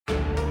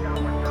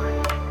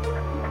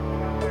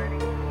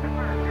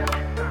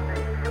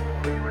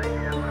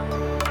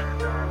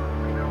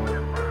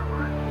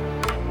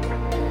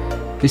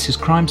This is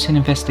Crime Scene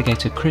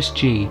Investigator Chris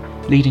G,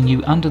 leading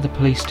you under the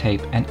police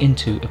tape and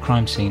into a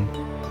crime scene.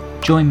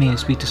 Join me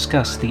as we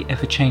discuss the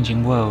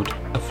ever-changing world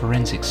of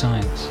forensic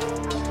science.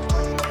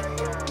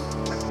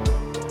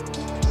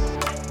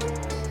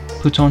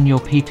 Put on your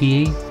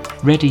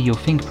PPE, ready your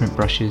fingerprint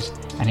brushes,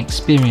 and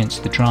experience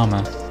the drama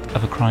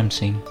of a crime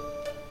scene.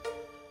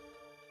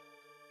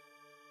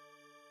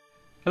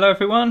 Hello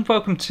everyone,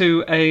 welcome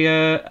to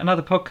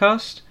another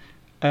podcast.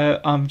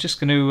 I'm just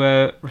going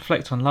to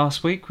reflect on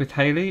last week with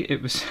Hayley.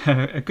 It was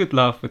a good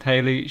laugh with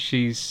Hayley.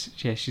 She's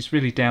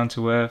really down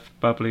to earth,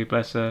 bubbly,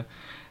 bless her,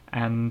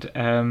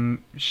 and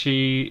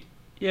she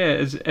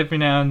as every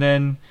now and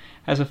then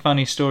has a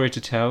funny story to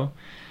tell.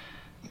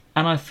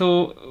 And I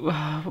thought,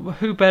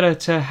 who better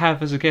to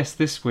have as a guest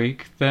this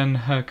week than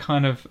her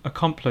kind of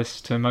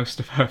accomplice to most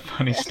of her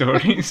funny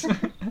stories,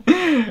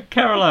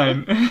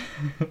 Caroline.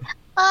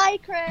 Hi,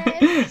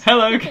 Chris.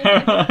 Hello,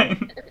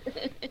 Caroline.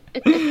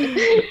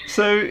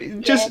 So,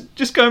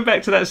 just going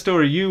back to that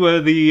story, you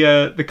were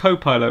the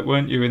co-pilot,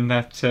 weren't you, in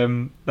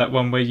that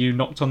one where you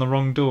knocked on the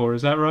wrong door?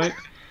 Is that right?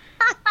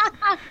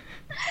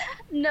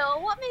 No,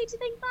 what made you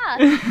think that?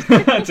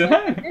 I don't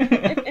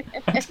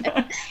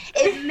know.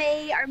 It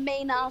may or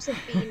may not have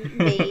been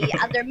me,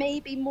 and there may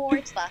be more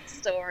to that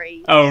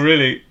story. Oh,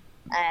 really?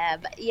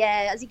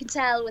 As you can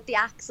tell with the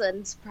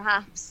accent,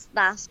 perhaps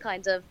that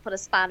kind of put a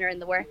spanner in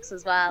the works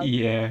as well.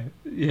 Yeah,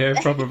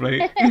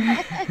 probably.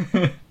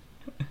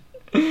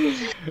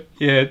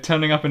 Yeah,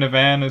 turning up in a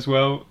van as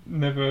well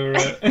never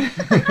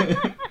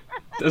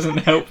doesn't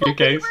help your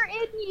case. We were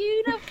in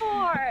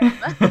uniform.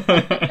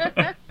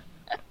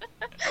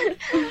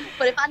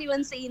 But if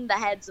anyone's seen the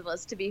heads of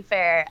us, to be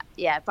fair,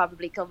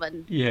 probably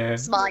coming,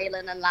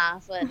 smiling and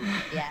laughing.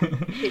 Yeah,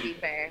 to be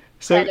fair.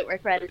 So, credit where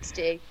credit's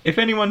due. If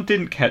anyone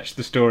didn't catch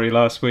the story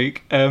last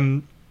week,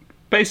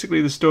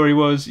 basically the story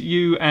was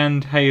you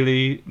and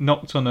Hayley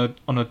knocked on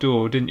a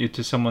door, didn't you,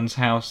 to someone's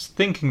house,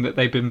 thinking that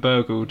they'd been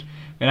burgled.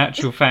 In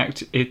actual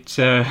fact, it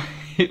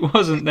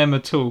wasn't them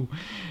at all,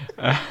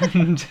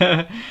 and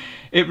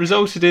it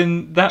resulted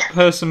in that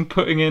person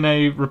putting in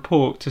a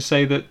report to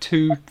say that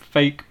two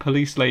fake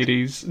police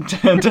ladies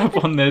turned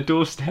up on their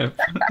doorstep.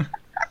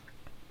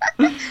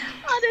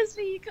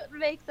 Honestly, you couldn't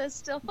make this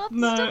stuff up.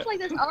 No. Stuff like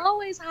this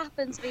always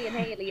happens to me and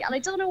Hayley, and I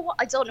don't know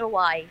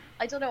why.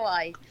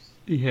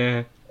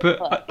 Yeah,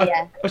 but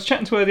I was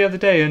chatting to her the other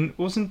day, and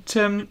wasn't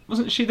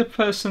she the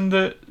person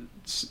that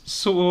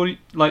saw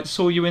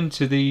you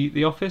into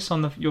the office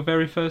on your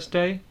very first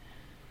day?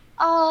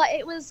 Oh,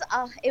 it was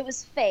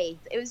Faith.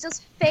 It was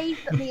just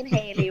Faith that me and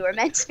Hayley were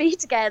meant to be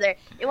together.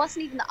 It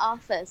wasn't even the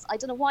office. I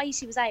don't know why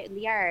she was out in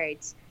the yard.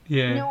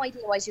 Yeah. No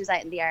idea why she was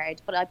out in the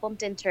yard, but I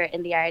bumped into her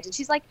in the yard, and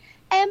she's like,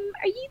 are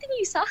you the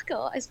new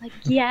Sacco? I was like,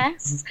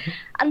 yes.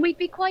 And we'd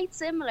be quite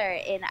similar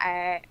in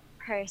our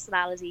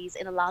personalities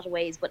in a lot of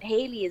ways, but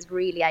Hayley is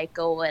really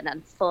outgoing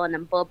and fun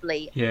and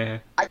bubbly. Yeah.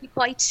 I'd be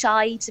quite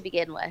shy to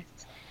begin with.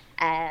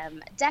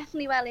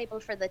 Definitely well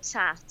able for the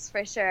chats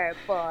for sure,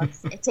 but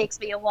it takes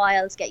me a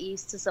while to get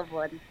used to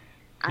someone.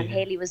 And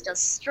Hayley was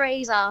just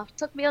straight off,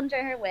 took me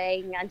under her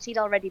wing, and she'd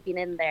already been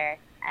in there.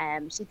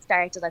 She'd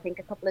started, I think,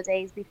 a couple of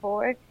days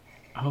before.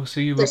 Oh, so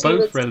you were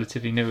both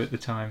relatively new at the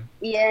time.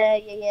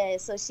 Yeah.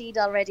 So she'd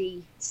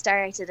already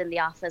started in the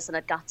office and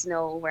had got to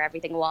know where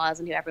everything was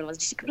and who everyone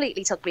was. She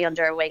completely took me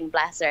under her wing,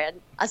 bless her.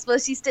 And I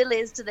suppose she still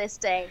is to this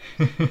day,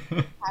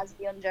 has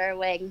me under her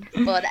wing.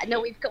 But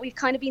no, we've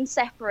kind of been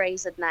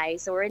separated now.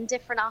 So we're in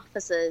different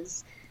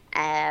offices,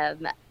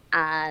 and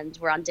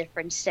we're on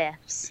different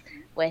shifts,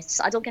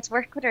 which I don't get to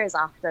work with her as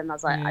often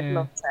as I'd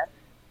love to.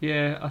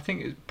 Yeah, I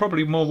think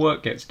probably more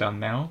work gets done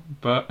now,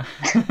 but...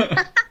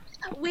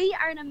 We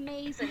are an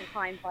amazing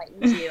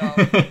crime-fighting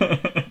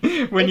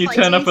duo. When you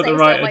turn up at the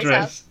right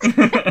address.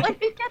 When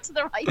we get to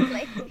the right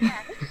place,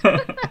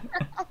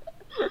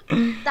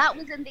 That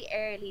was in the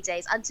early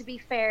days, and to be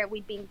fair,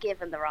 we'd been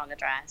given the wrong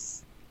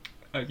address.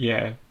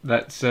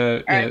 That's...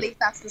 or at least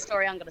that's the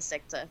story I'm going to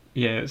stick to.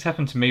 Yeah, it's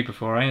happened to me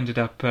before. I ended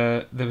up...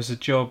 there was a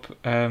job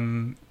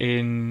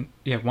in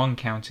one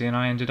county, and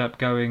I ended up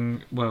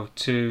going,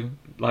 to...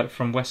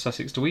 from West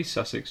Sussex to East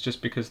Sussex,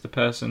 just because the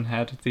person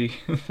had the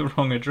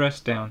wrong address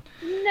down.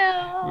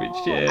 No,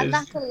 and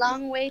that's a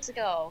long way to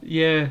go.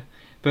 Yeah,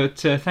 but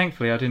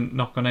thankfully I didn't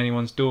knock on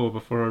anyone's door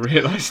before I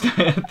realised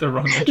I had the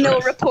wrong address. No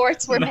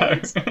reports were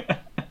made.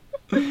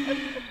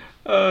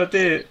 Oh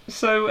dear.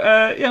 So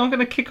I'm going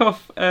to kick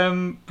off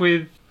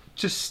with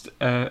just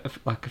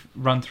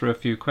run through a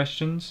few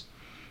questions.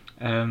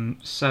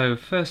 So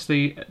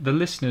firstly, the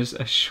listeners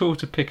are sure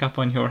to pick up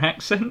on your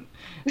accent.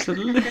 It's a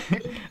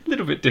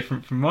little bit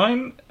different from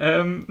mine.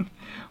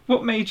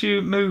 What made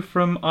you move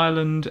from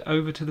Ireland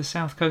over to the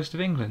south coast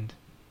of England?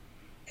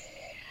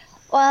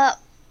 Well,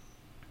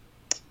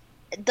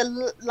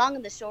 the long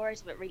and the short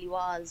of it really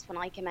was, when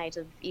I came out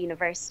of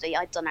university,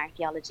 I'd done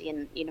archaeology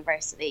in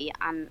university,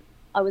 and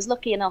I was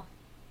lucky enough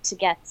to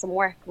get some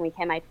work when we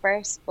came out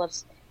first,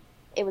 but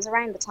it was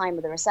around the time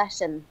of the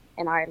recession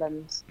in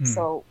Ireland,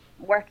 so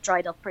work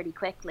dried up pretty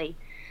quickly.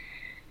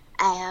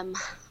 And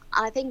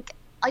I think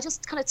I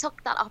just kind of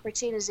took that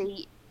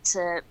opportunity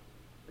to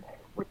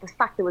with the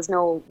fact there was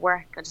no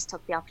work, I just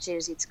took the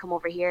opportunity to come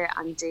over here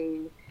and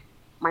do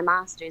my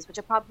master's, which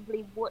I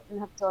probably wouldn't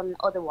have done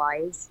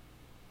otherwise.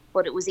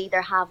 But it was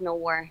either have no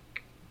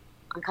work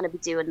and kind of be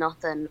doing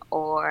nothing,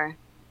 or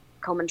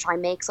come and try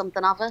and make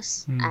something of it.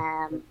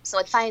 So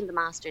I found the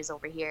master's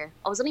over here.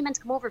 I was only meant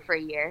to come over for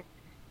a year.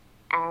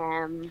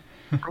 And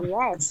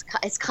yeah,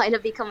 it's kind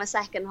of become a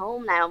second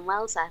home now. I'm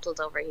well settled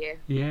over here.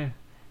 Yeah.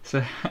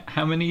 So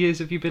how many years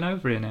have you been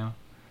over here now?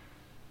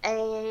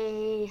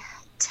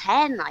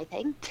 10, I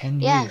think. 10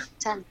 years? Yeah,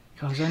 10.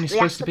 God, it was only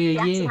supposed to be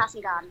a year. The accent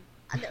hasn't gone.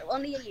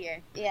 Only a year,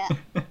 yeah.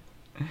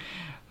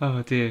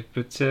 Oh dear.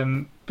 But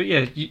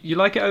yeah, you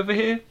like it over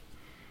here?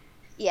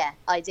 Yeah,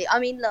 I do. I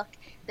mean, look,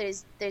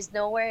 there's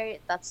nowhere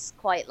that's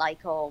quite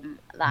like home.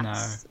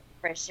 That's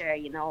for sure.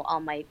 You know, all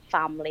my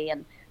family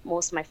and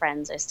most of my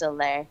friends are still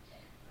there,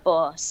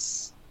 but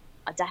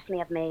I definitely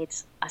have made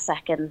a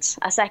second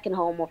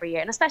home over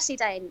here, and especially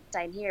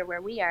down here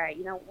where we are.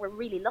 You know, we're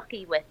really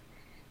lucky with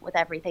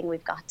everything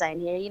we've got down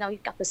here. You know,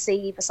 you've got the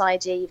sea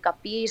beside you, you've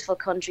got beautiful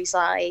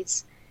countryside.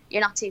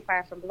 You're not too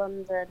far from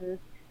London.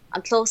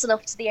 I'm close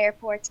enough to the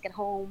airport to get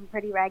home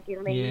pretty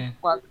regularly. Yeah.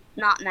 Well,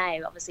 not now,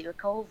 obviously with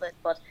COVID,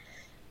 but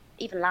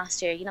even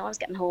last year, you know, I was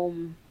getting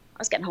home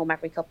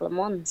every couple of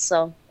months.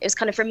 So it was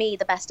kind of, for me,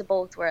 the best of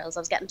both worlds. I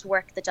was getting to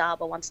work the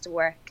job I wanted to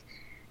work,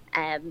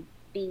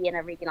 be in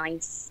a really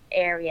nice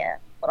area,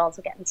 but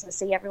also getting to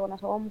see everyone at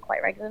home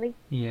quite regularly.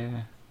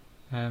 Yeah.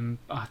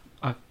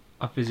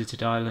 I've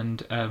visited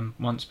Ireland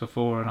once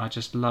before, and I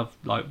just love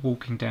like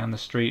walking down the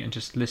street and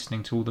just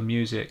listening to all the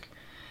music.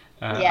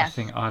 I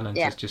think Ireland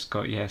has just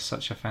got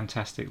such a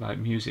fantastic like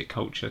music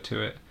culture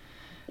to it.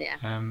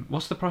 Yeah.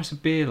 What's the price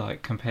of beer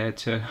like compared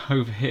to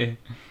over here?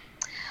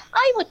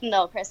 I wouldn't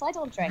know, Chris. I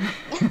don't drink.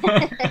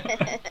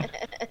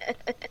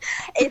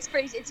 It's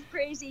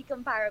pretty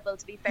comparable,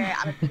 to be fair,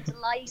 and I've been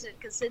delighted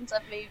because since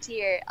I've moved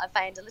here, I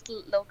found a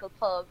little local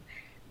pub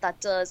that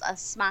does a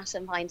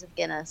smashing pint of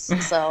Guinness.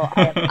 So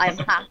I'm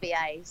happy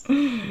out.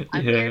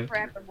 I'm here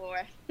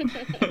forevermore.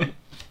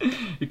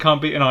 You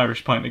can't beat an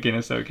Irish pint of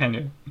Guinness, though, can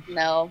you?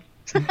 No.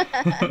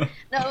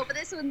 No, but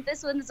this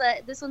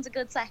one's a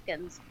good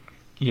second.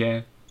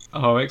 Yeah.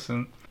 Oh,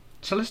 excellent.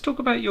 So let's talk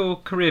about your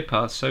career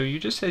path. So you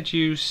just said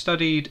you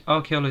studied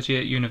archaeology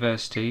at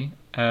university,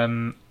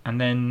 and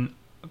then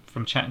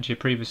from chatting to you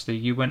previously,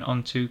 you went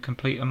on to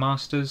complete a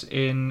master's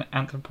in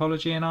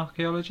anthropology and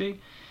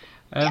archaeology.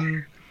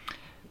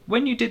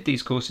 When you did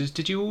these courses,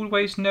 did you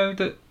always know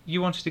that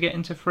you wanted to get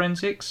into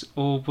forensics,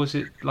 or was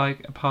it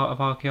like a part of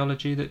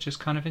archaeology that just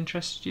kind of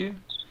interested you?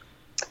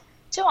 Do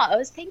you know what? I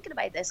was thinking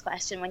about this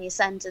question when you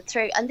sent it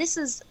through, and this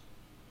is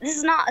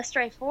not a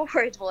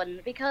straightforward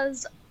one,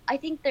 because I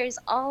think there's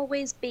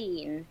always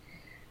been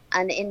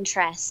an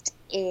interest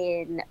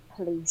in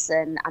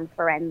policing and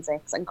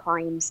forensics and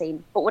crime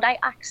scene, but without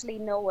actually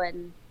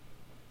knowing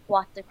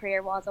what the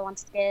career was I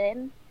wanted to get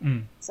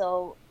in.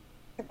 So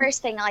the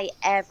first thing I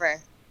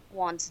ever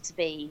wanted to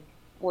be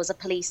was a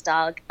police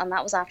dog, and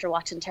that was after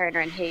watching Turner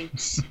and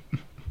Hooch.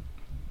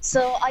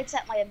 So I'd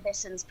set my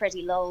ambitions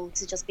pretty low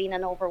to just being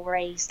an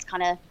overweight,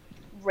 kind of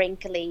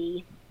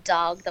wrinkly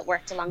dog that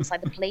worked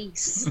alongside the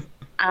police.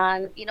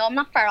 And, you know, I'm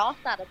not far off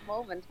that at the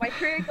moment. My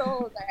career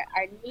goals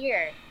are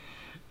near.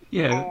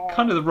 Yeah,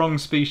 kind of the wrong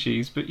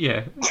species, but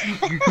yeah.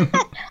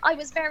 I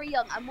was very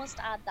young. I must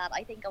add that.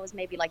 I think I was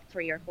maybe like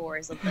 3 or 4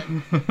 or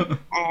something.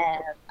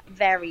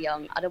 Very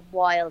young. I had a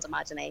wild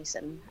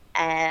imagination.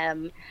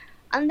 And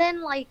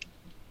then, like,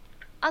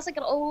 as I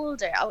got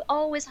older, I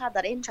always had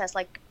that interest.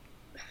 Like,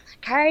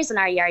 cars in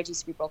our yard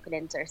used to be broken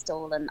into or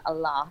stolen a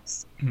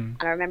lot. And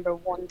I remember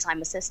one time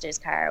my sister's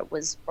car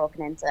was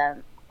broken into.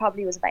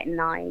 Probably was about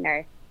 9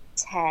 or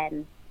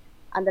 10.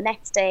 And the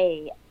next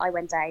day I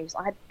went out.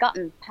 I had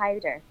gotten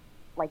powder,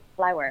 like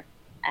flour,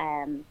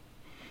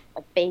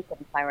 like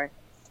baking flour,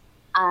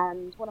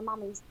 and one of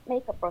Mommy's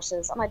makeup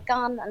brushes, and I'd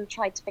gone and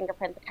tried to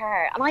fingerprint the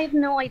car. And I have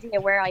no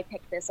idea where I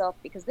picked this up,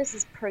 because this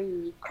is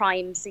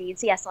pre-Crime Scene,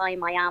 CSI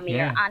Miami,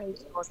 or any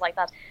shows like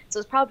that. So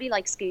it's probably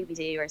like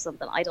Scooby-Doo or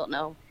something, I don't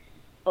know.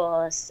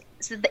 But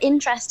so the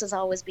interest has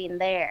always been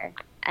there.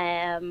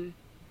 And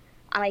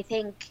I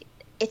think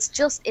it's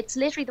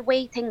literally the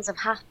way things have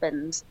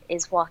happened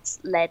is what's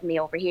led me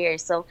over here.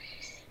 So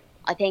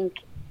I think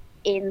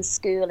in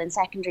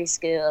secondary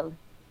school,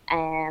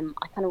 I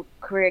kind of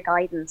career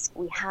guidance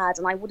we had,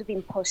 and I would have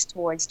been pushed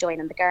towards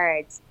joining the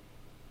Guards,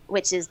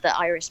 which is the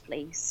Irish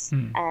police.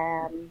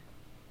 And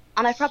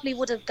I probably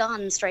would have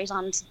gone straight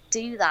on to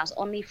do that,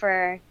 only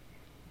for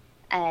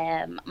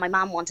my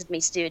mum wanted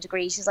me to do a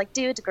degree. She's like,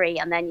 do a degree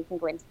and then you can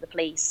go into the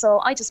police. So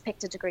I just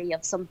picked a degree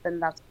of something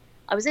that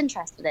I was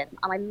interested in,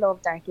 and I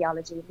loved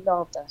archaeology,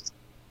 loved it.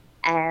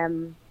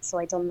 So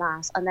I done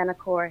that, and then of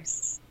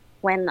course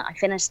when I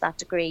finished that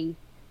degree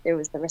there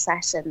was the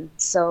recession,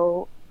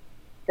 so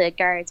the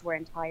Guards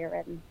weren't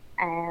hiring,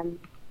 and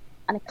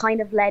it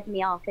kind of led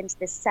me off into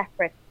this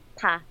separate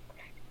path.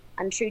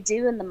 And through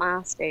doing the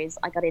masters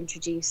I got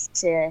introduced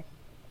to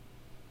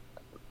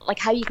like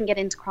how you can get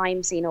into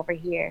crime scene over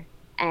here,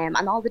 and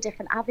all the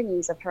different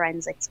avenues of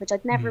forensics, which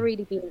I'd never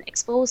really been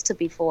exposed to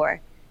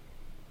before.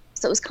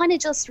 So it was kind of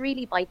just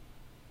really by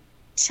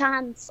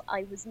chance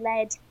I was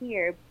led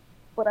here,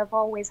 but I've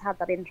always had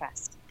that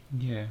interest.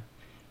 Yeah.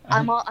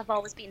 I've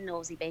always been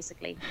nosy,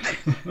 basically,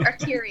 or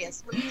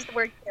curious. We'll use the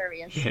word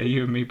curious. Yeah,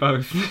 you and me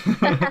both.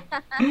 But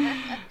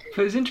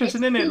it's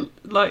interesting, isn't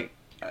it?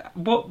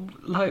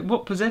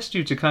 What possessed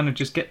you to kind of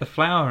just get the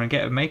flour and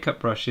get a makeup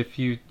brush if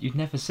you'd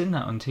never seen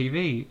that on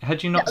TV?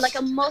 Had you not? Like,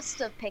 I must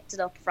have picked it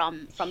up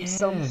from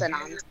something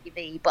on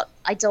TV, but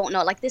I don't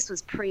know. Like, this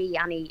was pre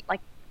any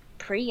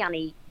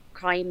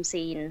Crime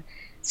Scene,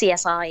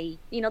 CSI.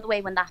 You know, the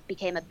way when that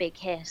became a big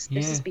hit.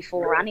 This is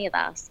before any of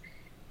that.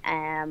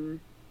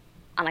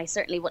 And I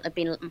certainly wouldn't have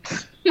been.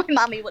 My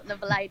mommy wouldn't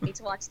have allowed me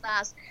to watch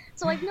that.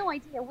 So I've no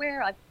idea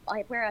where I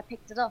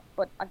picked it up,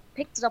 but I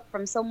picked it up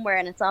from somewhere,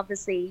 and it was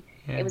obviously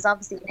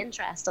an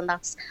interest, and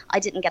I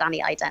didn't get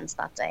any idents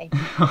that day.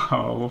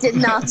 Oh. Did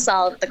not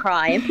solve the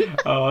crime.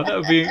 Oh,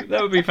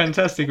 that would be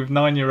fantastic if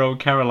 9-year-old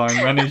Caroline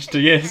managed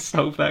to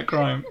solve that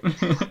crime.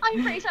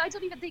 I'm pretty sure. I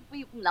don't even think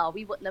we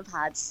wouldn't have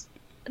had.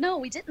 No,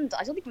 we didn't.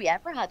 I don't think we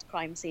ever had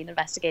crime scene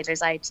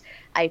investigators out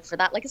for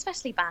that. Like,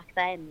 especially back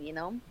then, you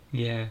know.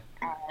 Yeah.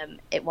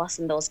 It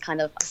wasn't those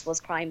kind of, I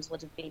suppose, crimes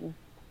would have been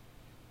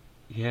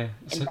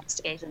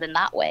investigated in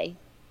that way.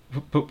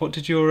 But what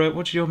did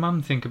your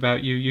mum think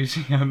about you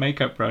using a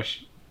makeup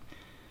brush?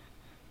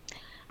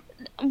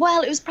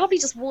 Well, it was probably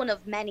just one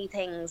of many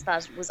things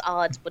that was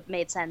odd but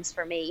made sense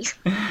for me.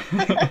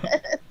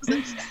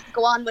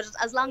 Go on with it.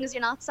 As long as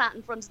you're not sat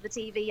in front of the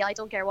TV, I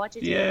don't care what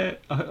you do. Yeah,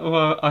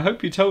 well, I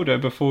hope you told her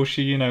before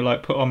she,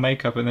 put on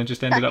makeup and then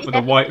just ended up with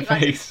a white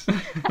face.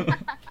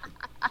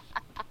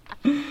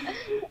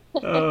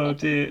 Oh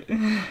dear.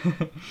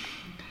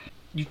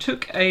 You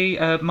took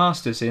a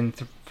master's in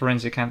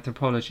forensic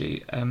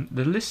anthropology.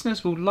 The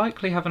listeners will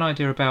likely have an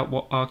idea about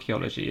what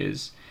archaeology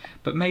is,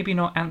 but maybe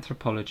not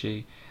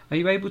anthropology. Are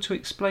you able to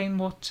explain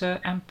what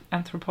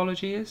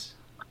anthropology is?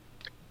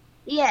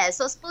 Yeah,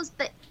 so I suppose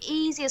the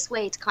easiest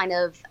way to kind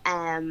of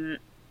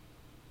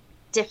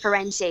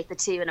differentiate the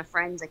two in a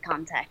forensic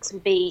context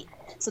would be,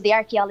 so the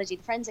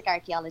forensic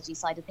archaeology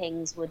side of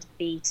things would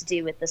be to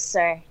do with the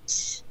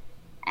search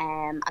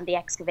and the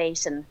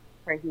excavation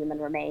for human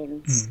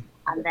remains.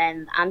 And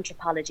then the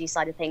anthropology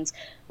side of things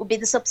would be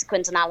the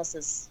subsequent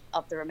analysis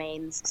of the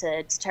remains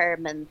to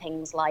determine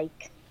things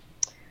like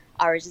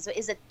origins. So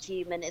is it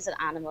human? Is it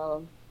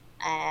animal?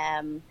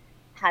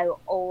 How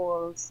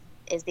old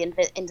is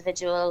the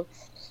individual?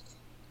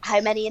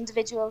 How many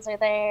individuals are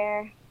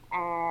there?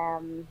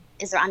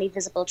 Is there any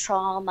visible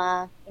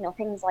trauma?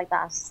 Things like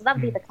that. So that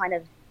would be the kind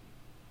of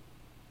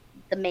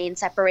the main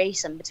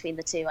separation between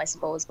the two, I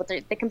suppose. But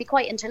they can be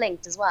quite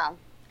interlinked as well.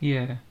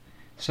 Yeah.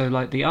 So,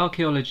 like, the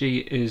archaeology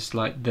is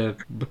like the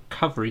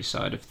recovery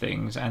side of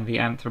things, and the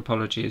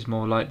anthropology is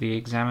more like the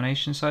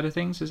examination side of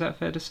things. Is that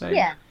fair to say?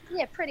 Yeah,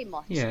 pretty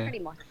much. Yeah. Pretty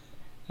much.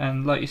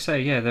 And like you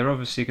say, they're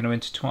obviously going to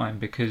intertwine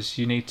because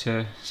you need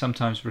to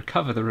sometimes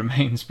recover the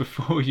remains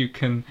before you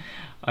can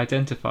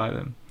identify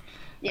them.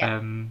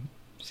 Yeah.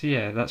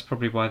 So that's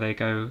probably why they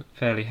go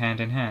fairly hand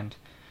in hand.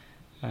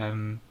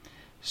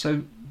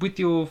 So with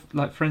your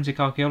forensic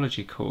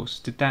archaeology course,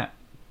 did that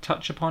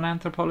touch upon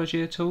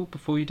anthropology at all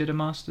before you did a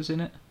master's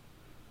in it?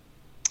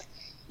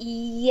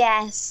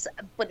 Yes,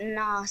 but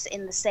not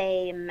in the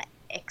same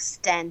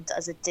extent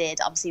as it did.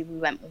 Obviously, we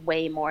went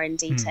way more in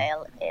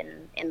detail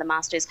in the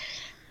master's,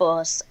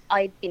 but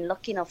I'd been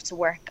lucky enough to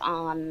work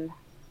on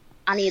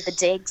any of the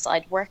digs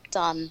I'd worked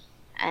on.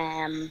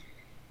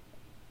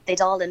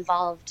 They'd all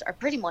involved, or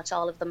pretty much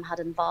all of them had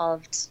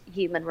involved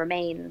human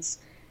remains.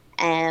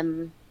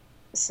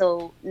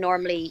 So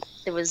normally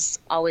there was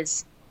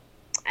always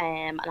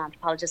an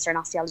anthropologist or an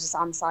osteologist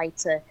on site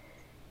to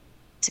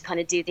kind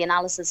of do the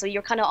analysis. So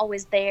you're kind of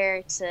always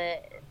there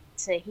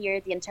to hear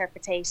the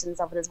interpretations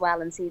of it as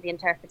well and see the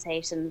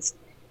interpretations.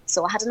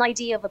 So I had an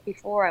idea of it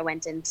before I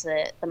went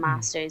into the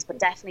masters, but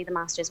definitely the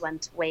masters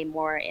went way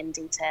more in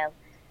detail.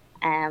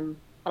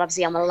 But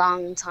obviously I'm a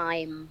long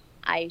time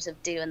out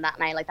of doing that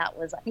now. Like, that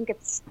was, I think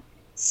it's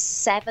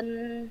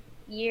 7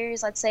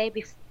 years, I'd say,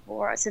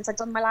 since I'd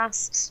done my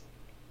last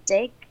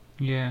dig.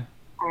 Yeah.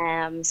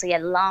 So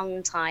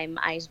long time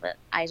out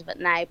of it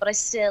now, but I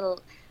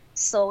still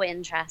so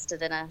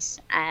interested in it.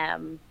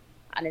 And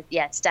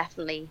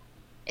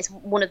it's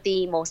one of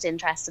the most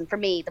interesting, for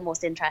me, the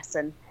most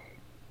interesting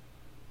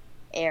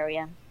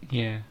area.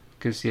 Yeah,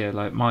 because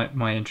like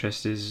my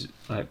interest is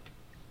like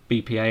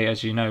BPA,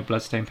 as you know,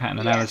 bloodstain pattern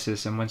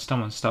analysis, and when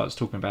someone starts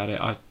talking about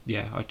it, I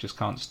just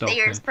can't stop. The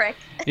ears prick.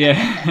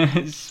 Yeah,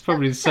 it's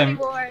probably the same.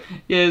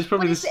 Yeah, it's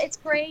probably. It's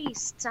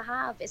great to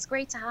have. It's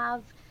great to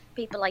have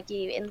people like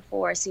you in the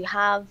force who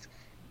have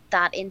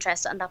that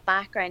interest and that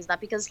background,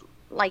 because,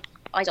 like,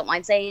 I don't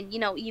mind saying,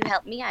 you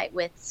helped me out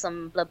with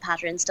some blood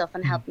pattern stuff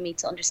and helped me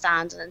to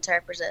understand and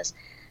interpret it.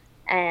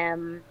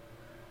 And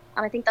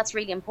I think that's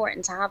really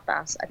important to have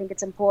that. I think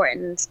it's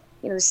important.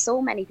 There's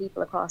so many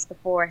people across the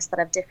force that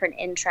have different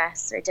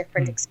interests or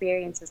different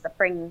experiences that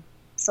bring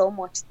so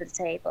much to the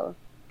table.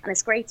 And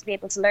it's great to be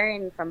able to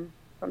learn from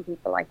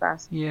people like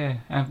that. Yeah,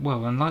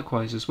 and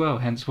likewise as well,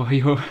 hence why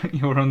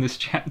you're on this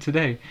chat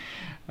today.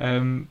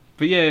 But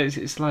but yeah,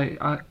 it's like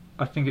I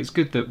think it's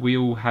good that we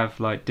all have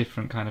like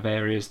different kind of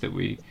areas that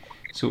we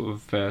sort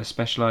of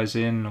specialize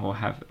in or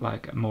have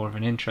like more of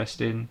an interest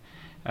in.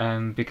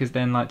 Because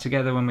then, like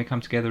together, when we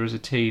come together as a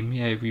team,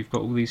 we've got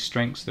all these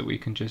strengths that we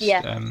can just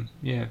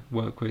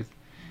work with,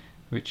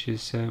 which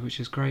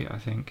is great, I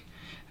think.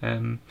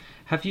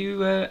 Have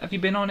you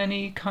been on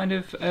any kind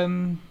of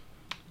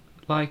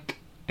like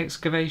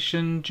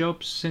excavation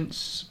jobs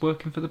since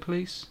working for the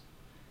police?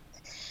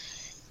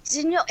 Do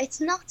you know, it's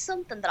not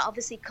something that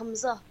obviously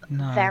comes up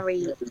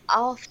very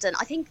often.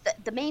 I think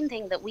that the main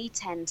thing that we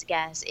tend to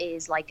get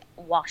is like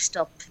washed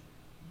up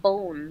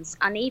bones,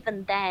 and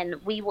even then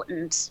we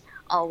wouldn't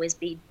always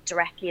be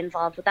directly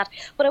involved with that.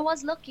 But I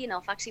was lucky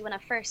enough actually when I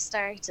first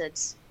started,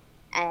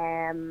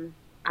 and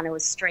it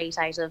was straight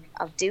out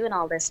of doing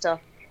all this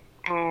stuff.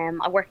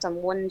 I worked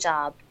on one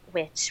job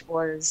which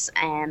was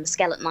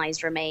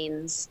skeletonized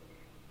remains,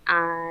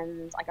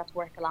 and I got to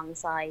work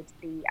alongside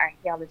the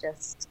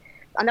archaeologist.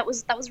 And that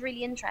was a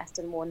really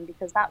interesting one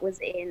because that was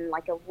in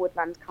like a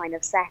woodland kind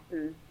of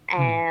setting.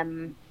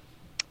 And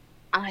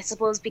I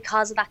suppose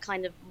because of that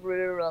kind of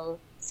rural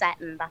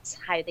setting, that's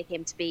how they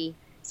came to be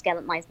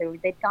skeletonized.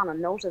 They'd gone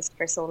unnoticed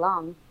for so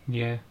long.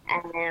 Yeah.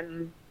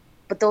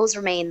 But those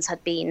remains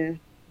had been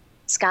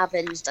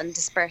scavenged and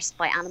dispersed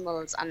by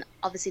animals, and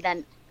obviously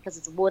then because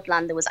it's a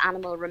woodland, there was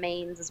animal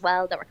remains as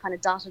well that were kind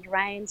of dotted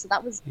around. So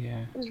that was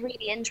it was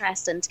really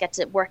interesting to get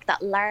to work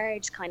that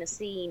large kind of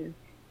scene.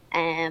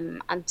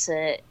 And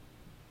to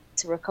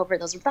recover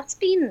those. That's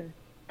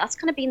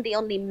kind of been the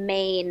only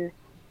main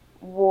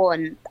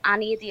one.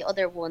 Any of the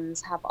other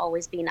ones have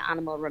always been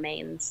animal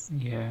remains.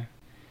 Yeah,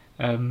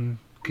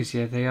 because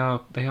they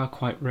are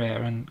quite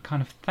rare and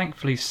kind of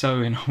thankfully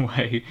so in a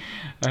way.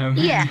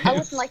 Yeah, I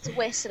wouldn't like to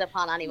wish it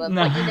upon anyone,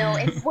 but you know,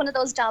 if one of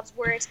those jobs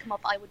were to come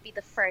up, I would be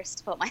the first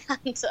to put my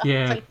hand up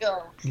and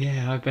go.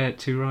 Yeah, I bet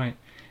too right.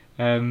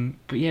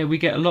 But yeah, we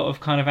get a lot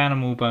of kind of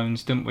animal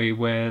bones, don't we?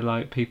 Where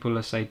like people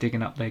are say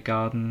digging up their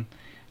garden,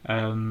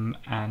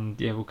 and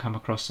we'll come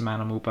across some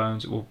animal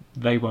bones, or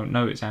they won't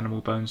know it's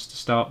animal bones to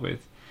start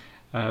with.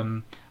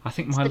 I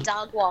think it's the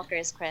dog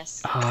walkers,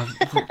 Chris.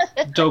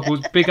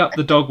 Big up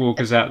the dog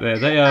walkers out there.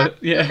 They are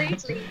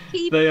Absolutely.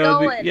 Keep they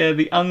going. are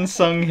the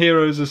unsung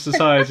heroes of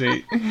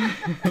society.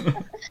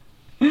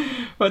 Well,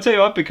 I tell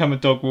you, I've become a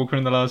dog walker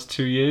in the last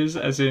 2 years.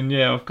 As in,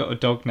 I've got a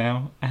dog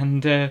now,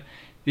 and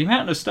the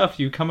amount of stuff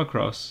you come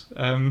across.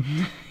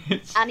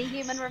 It's... Any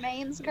human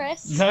remains,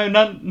 Chris? No,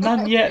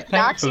 none yet,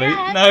 thankfully.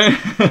 Not yet.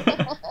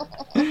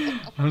 No.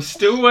 I'm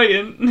still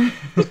waiting.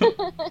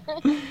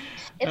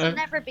 It'll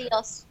never be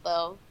us,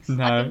 though.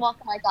 No. I've been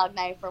walking my dog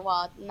now for,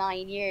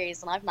 9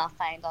 years, and I've not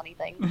found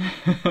anything.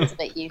 It's a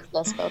bit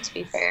useless, though, to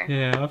be fair.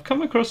 Yeah, I've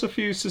come across a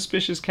few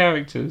suspicious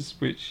characters,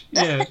 which,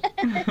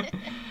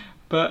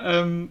 But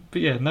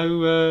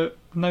no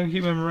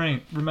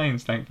human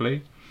remains,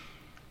 thankfully.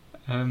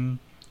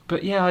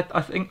 But yeah,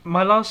 I think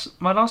my last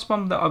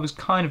one that I was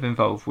kind of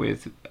involved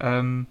with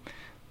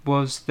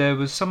was there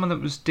was someone that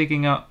was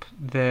digging up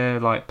their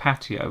like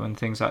patio and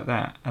things like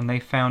that, and they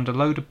found a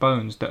load of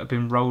bones that had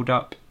been rolled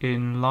up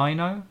in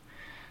lino.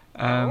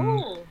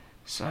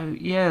 So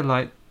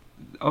like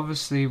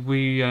obviously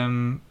we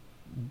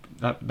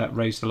that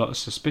raised a lot of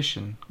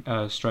suspicion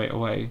straight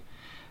away.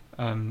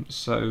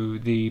 So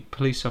the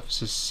police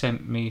officers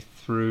sent me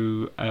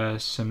through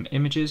some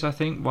images, I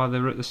think, while they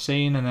were at the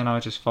scene, and then I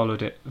just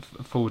forwarded it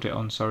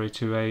on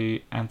to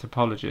a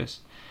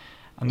anthropologist,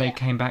 and they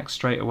came back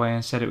straight away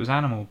and said it was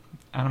animal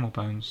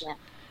bones.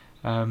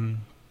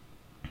 And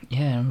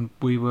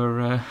we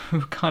were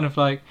kind of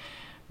like,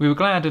 we were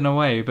glad in a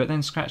way, but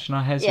then scratching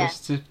our heads as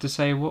to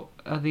say, what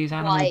are these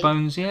animal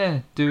bones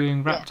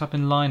doing wrapped up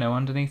in lino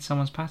underneath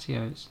someone's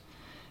patios?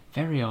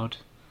 Very odd.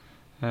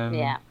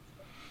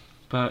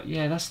 But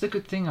that's the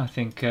good thing, I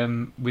think,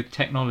 with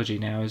technology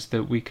now, is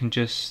that we can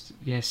just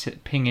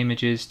ping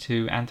images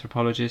to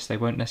anthropologists. They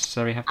won't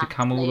necessarily have to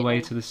come all the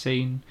way to the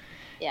scene.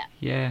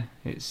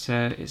 It's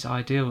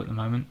ideal at the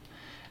moment.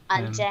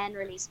 And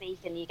generally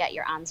speaking, you get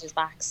your answers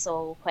back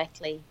so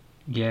quickly.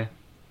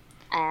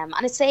 And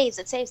it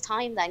saves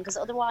time then, because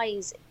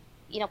otherwise,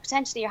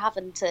 potentially you're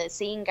having to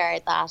scene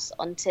guard that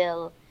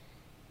until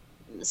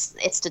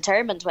it's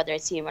determined whether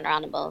it's human or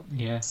animal.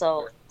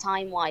 So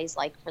time-wise,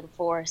 like for the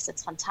force,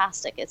 it's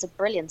fantastic. It's a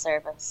brilliant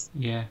service.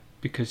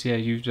 Because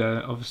you've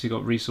obviously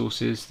got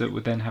resources that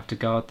would then have to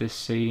guard this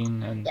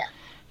scene, and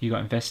you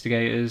got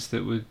investigators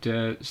that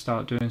would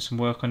start doing some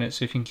work on it.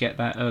 So if you can get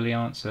that early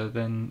answer,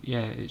 then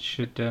it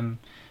should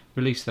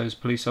release those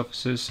police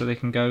officers so they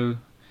can go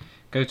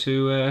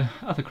to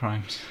other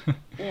crimes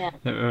that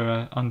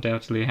are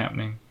undoubtedly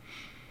happening.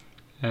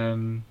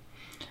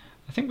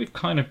 I think we've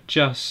kind of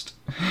just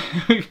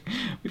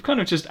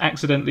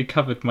accidentally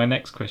covered my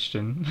next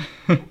question,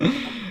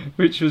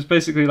 which was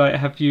basically like,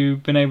 have you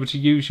been able to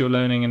use your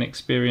learning and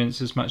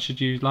experience as much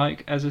as you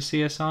like as a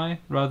CSI,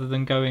 rather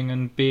than going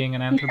and being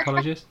an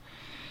anthropologist?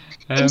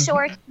 In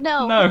short,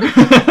 no. No,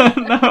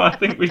 I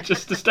think we've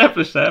just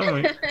established that,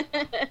 haven't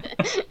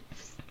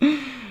we?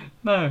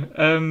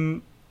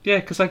 No,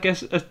 because I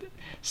guess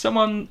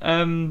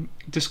Someone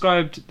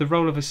described the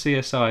role of a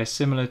CSI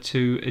similar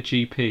to a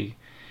GP.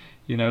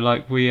 You know,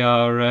 like we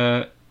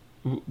have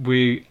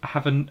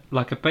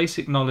a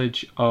basic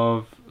knowledge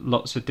of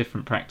lots of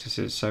different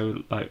practices.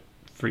 So, like,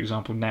 for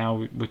example,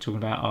 now we're talking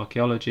about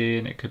archaeology,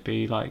 and it could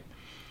be like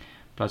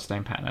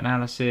bloodstain pattern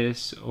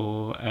analysis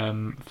or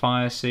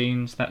fire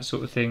scenes, that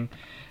sort of thing.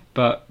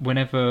 But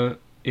whenever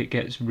it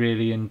gets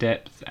really in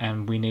depth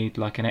and we need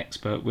like an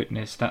expert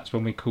witness, that's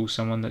when we call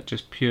someone that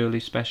just purely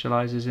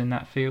specialises in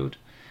that field.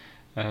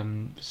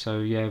 So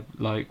yeah,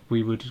 like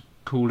we would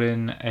call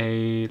in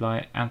a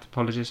like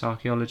anthropologist,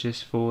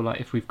 archaeologist for like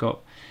if we've got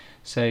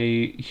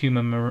say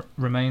human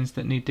remains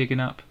that need digging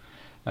up,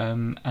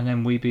 and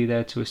then we'd be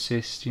there to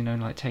assist, you know,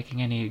 like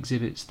taking any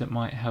exhibits that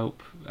might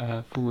help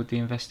forward the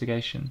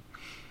investigation.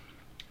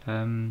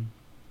 But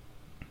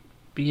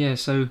yeah,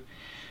 so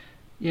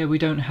yeah, we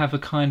don't have a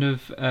kind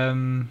of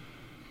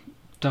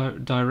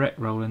direct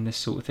role in this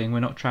sort of thing. We're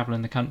not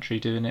travelling the country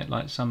doing it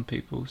like some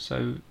people.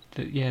 So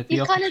yeah,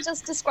 you kind of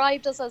just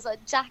described us as a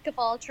jack of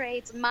all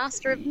trades,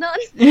 master of none.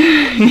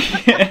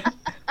 Yeah.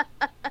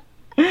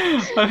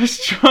 I was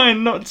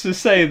trying not to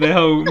say the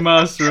whole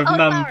master of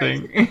none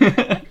thing.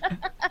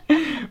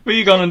 But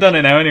you've gone and done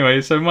it now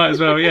anyway, so might as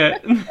well, yeah.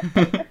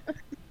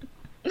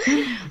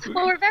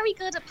 Well, we're very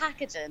good at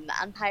packaging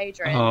and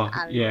powdering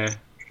and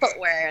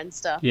footwear and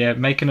stuff. Yeah,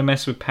 making a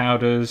mess with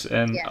powders,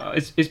 and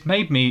it's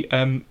made me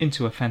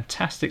into a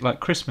fantastic like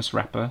Christmas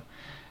wrapper.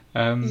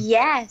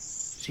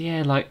 Yes. So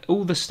yeah, like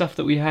all the stuff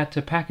that we had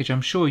to package.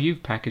 I'm sure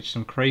you've packaged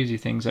some crazy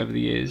things over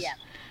the years.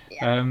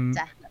 Yeah,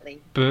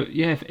 definitely. But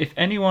yeah, if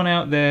anyone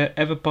out there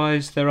ever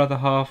buys their other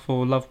half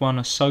or loved one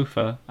a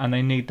sofa and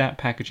they need that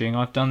packaging,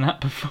 I've done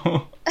that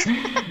before.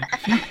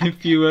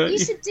 If you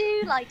should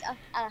do like a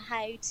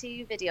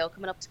how-to video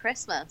coming up to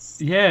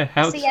Christmas. Yeah,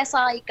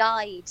 CSI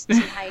guide to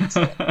how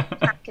to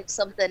package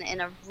something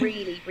in a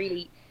really,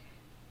 really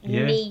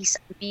neat,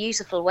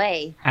 beautiful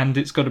way. And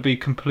it's got to be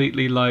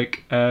completely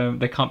like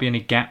there can't be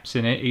any gaps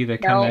in it either,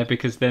 can there?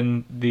 Because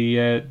then the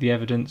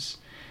evidence,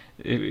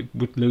 it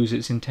would lose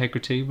its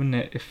integrity, wouldn't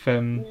it? If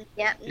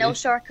no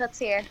shortcuts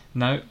here.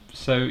 No.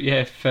 So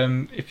yeah,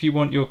 if you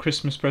want your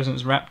Christmas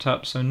presents wrapped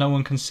up so no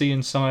one can see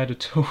inside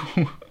at all,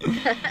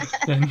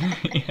 then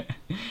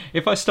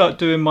if I start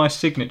doing my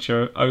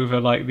signature over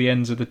like the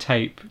ends of the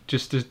tape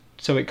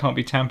so it can't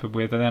be tampered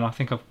with, and then I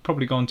think I've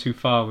probably gone too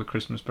far with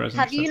Christmas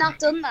presents. Have you not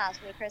done that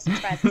with Christmas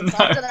presents?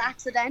 No. I've done it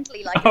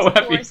accidentally, like it's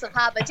a force of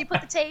habit. You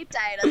put the tape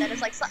down and then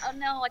it's like, oh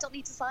no, I don't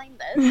need to sign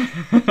this.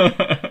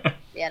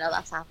 Yeah, no,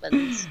 that's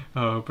happened.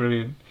 Oh,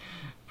 brilliant.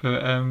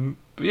 But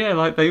yeah,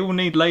 like they all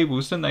need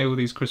labels, don't they, all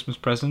these Christmas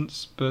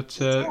presents? But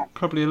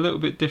probably a little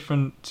bit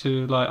different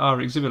to like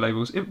our exhibit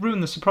labels. It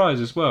ruined the surprise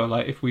as well,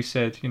 like if we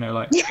said, you know,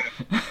 like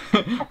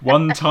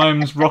 1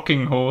 times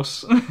rocking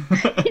horse.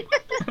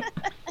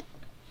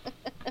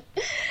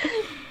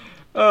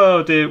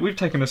 Oh dear, we've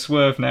taken a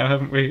swerve now,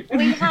 haven't we?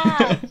 We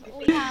have.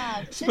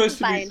 It's supposed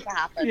to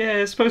happen. Yeah,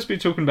 it's supposed to be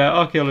talking about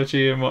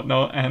archaeology and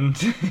whatnot, and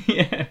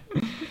yeah.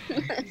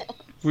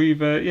 We've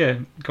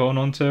gone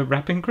on to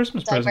wrapping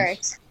Christmas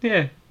presents.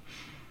 Yeah.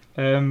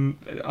 I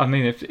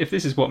mean, if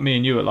this is what me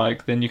and you are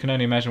like, then you can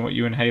only imagine what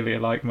you and Hayley are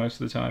like most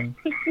of the time.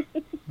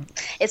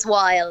 It's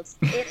wild.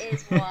 It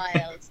is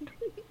wild.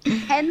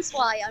 Hence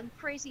why I'm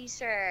pretty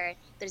sure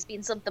there's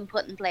been something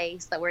put in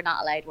place that we're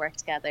not allowed to work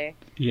together.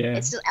 Yeah.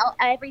 It's just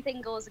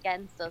everything goes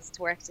against us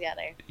to work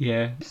together.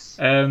 Yeah.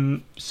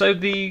 So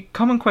the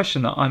common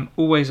question that I'm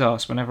always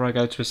asked whenever I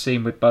go to a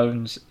scene with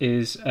bones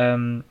is,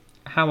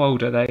 how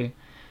old are they?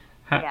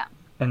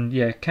 And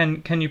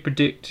can you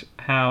predict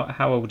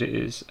how old it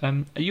is?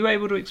 Are you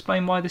able to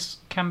explain why this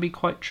can be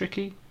quite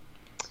tricky?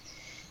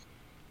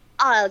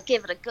 I'll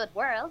give it a good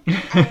whirl.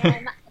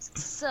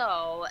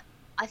 So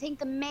I think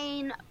the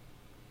main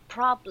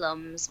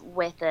problems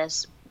with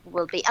it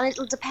will be, and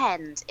it'll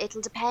depend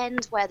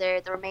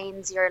whether the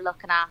remains you're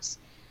looking at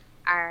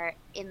are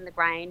in the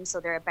ground, so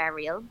they're a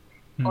burial,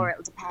 or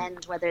it'll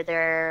depend whether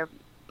they're,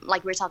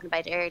 like we were talking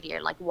about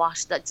earlier, like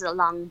washed, that's a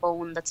long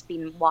bone that's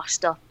been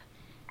washed up.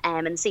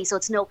 And see, so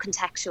it's no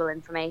contextual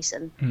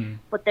information.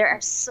 But there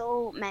are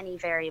so many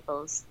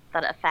variables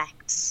that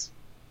affect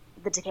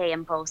the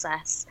decaying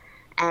process.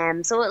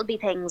 So it'll be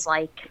things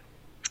like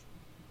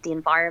the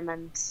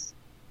environment,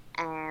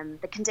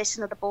 the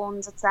condition of the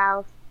bones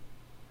itself,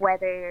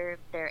 whether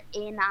they're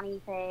in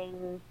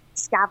anything,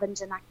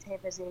 scavenging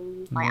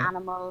activity by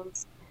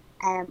animals,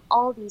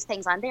 all these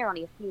things, and they're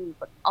only a few,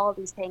 but all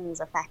these things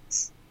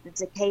affect the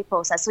decay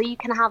process. So you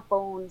can have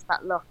bones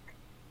that look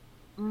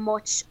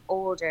much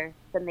older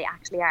than they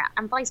actually are,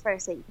 and vice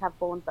versa. You can have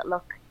bones that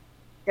look,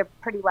 they're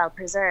pretty well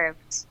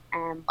preserved,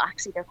 but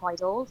actually they're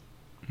quite old.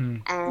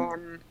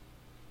 And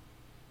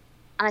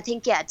I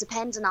think,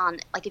 depending on,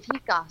 like, if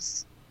you've got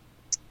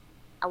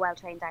a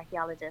well-trained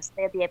archaeologist,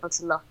 they'll be able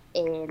to look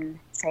in,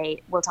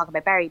 say, we'll talk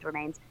about buried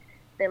remains,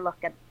 they'll look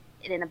at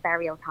it in a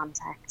burial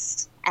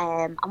context,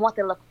 and what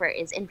they'll look for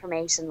is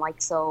information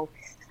like, so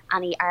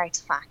any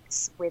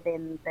artifacts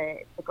within the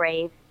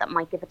grave that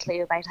might give a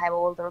clue about how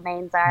old the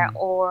remains are,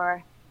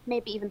 or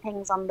maybe even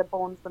things on the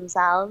bones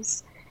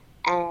themselves.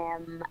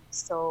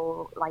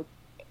 So like,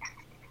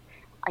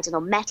 I don't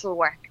know,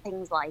 metalwork,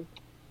 things like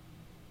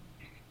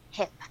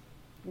hip,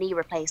 knee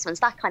replacements,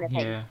 that kind of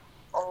thing. Yeah.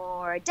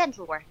 Or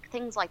dental work,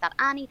 things like that.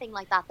 Anything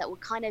like that that would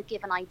kind of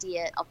give an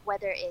idea of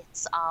whether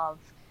it's of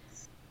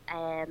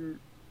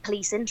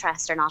police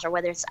interest or not, or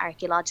whether it's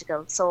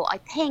archaeological. So I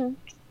think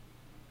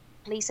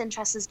police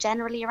interest is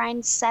generally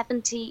around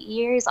 70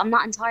 years. I'm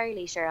not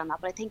entirely sure on that,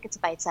 but I think it's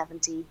about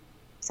 70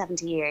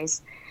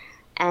 years.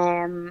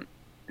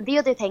 The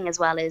other thing as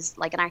well is,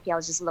 like, an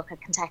archaeologist will look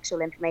at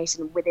contextual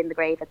information within the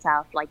grave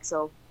itself, like,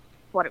 so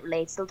what it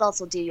relates. They'll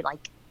also do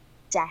like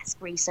desk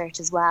research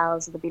as well,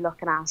 so they'll be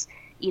looking at,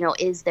 you know,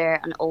 is there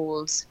an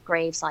old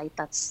grave site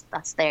that's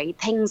there,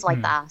 things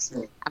like that,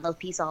 and they'll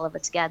piece all of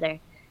it together.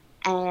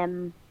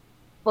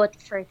 But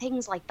for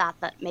things like that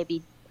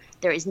maybe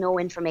there is no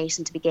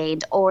information to be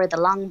gained, or the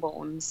long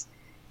bones,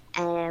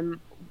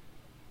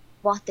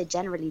 what they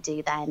generally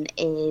do then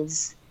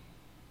is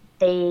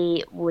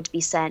they would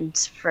be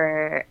sent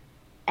for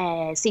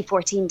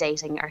C14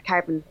 dating, or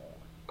carbon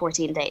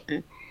 14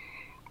 dating.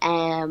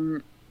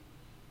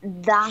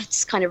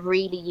 That's kind of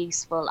really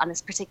useful, and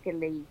it's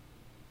particularly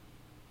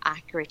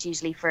accurate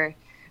usually for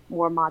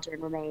more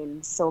modern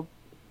remains. So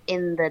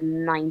in the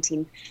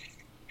 1950s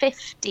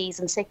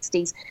and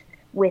 60s,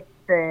 with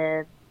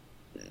the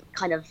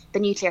kind of the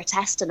nuclear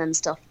testing and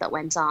stuff that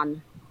went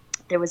on,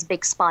 there was a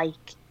big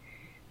spike.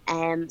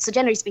 So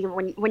generally speaking,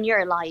 when you're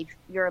alive,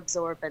 you're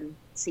absorbing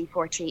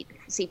C14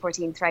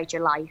 throughout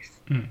your life.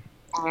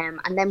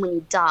 And then when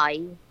you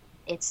die,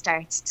 it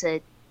starts to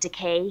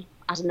decay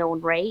at a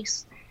known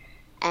rate.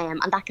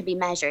 And that can be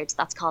measured.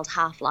 That's called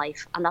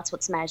half-life, and that's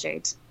what's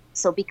measured.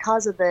 So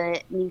because of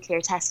the nuclear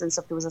testing and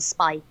stuff, there was a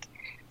spike.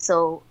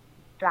 So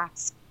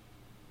that's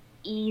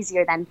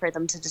easier then for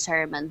them to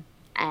determine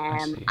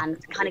and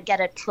kind of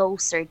get a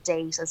closer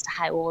date as to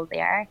how old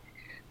they are.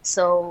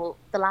 So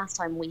the last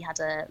time we had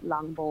a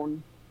long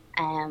bone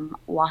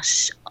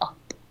wash up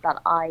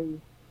that I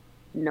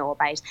know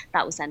about,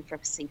 that was sent for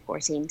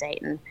C14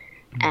 dating.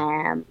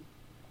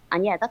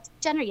 And yeah, that's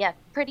generally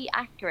pretty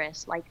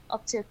accurate, like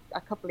up to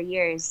a couple of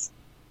years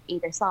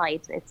either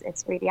side.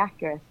 It's really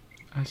accurate.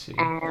 I see.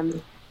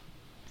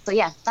 So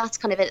yeah, that's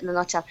kind of it in a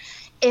nutshell.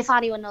 If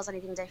anyone knows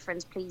anything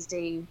different, please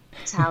do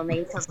tell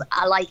me, because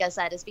like I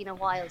said, it's been a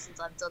while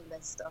since I've done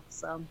this stuff.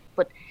 So,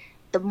 but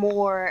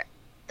the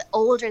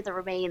older the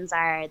remains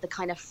are, the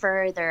kind of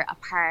further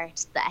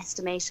apart the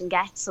estimation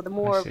gets. So the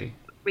more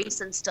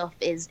recent stuff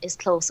is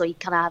close. So you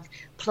can have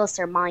plus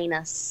or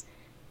minus,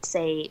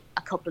 say,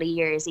 a couple of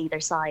years either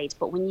side.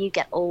 But when you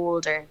get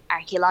older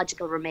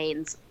archaeological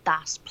remains,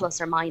 that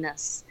plus or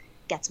minus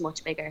gets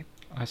much bigger.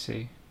 I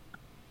see.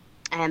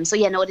 So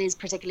yeah, no, it is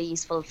particularly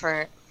useful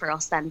for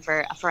us then,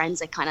 for a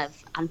forensic kind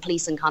of and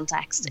policing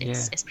context.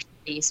 It's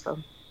particularly useful.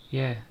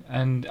 Yeah,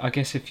 and I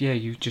guess if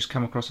you just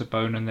come across a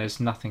bone and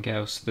there's nothing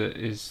else that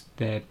is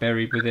there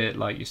buried with it,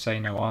 like you say,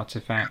 no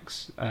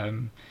artifacts,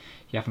 you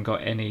haven't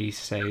got any,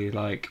 say,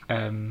 like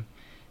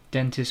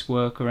dentist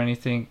work or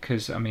anything,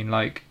 because I mean,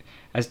 like,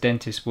 as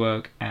dentist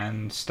work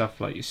and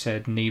stuff, like you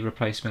said, knee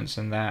replacements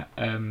and that,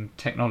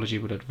 technology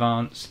would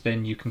advance,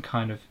 then you can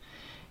kind of,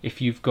 if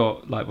you've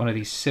got like one of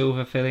these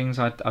silver fillings,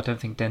 I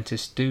don't think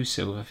dentists do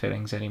silver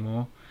fillings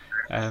anymore.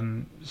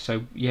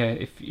 So yeah,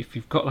 if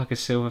you've got like a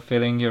silver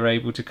filling, you're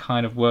able to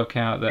kind of work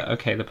out that,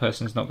 okay, the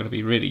person's not going to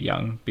be really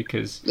young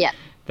because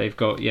they've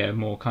got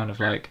more kind of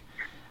like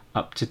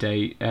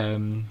up-to-date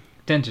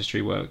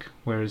dentistry work.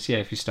 Whereas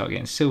if you start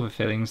getting silver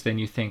fillings, then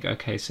you think,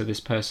 okay, so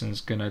this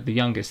person's the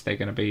youngest they're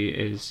gonna be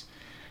is,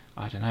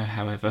 I don't know,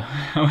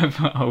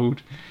 however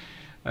old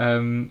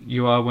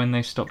you are when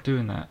they stop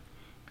doing that.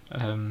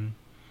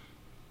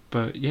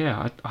 But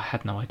yeah, I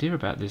had no idea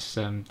about this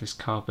this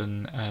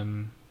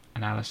carbon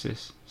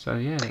analysis. So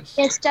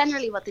it's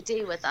generally what they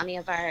do with any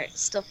of our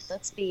stuff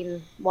that's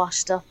been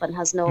washed up and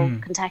has no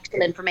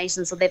contextual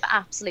information. So they've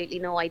absolutely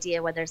no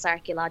idea whether it's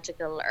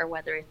archaeological or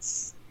whether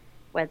it's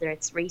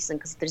recent,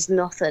 because there's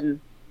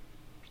nothing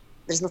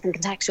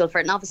contextual for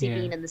it. And obviously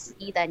being in the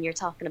sea, then you're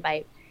talking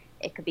about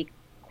it could be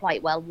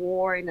quite well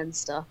worn and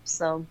stuff.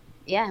 So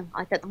yeah,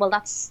 I thought, well,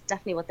 that's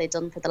definitely what they've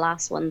done for the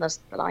last one that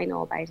I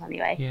know about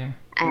anyway.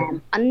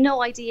 And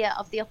no idea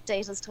of the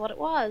update as to what it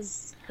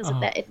was, because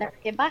it never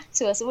came back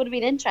to us. It would have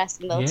been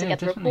interesting though to get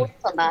the report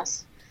on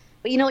that.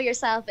 But you know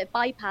yourself, it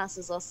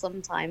bypasses us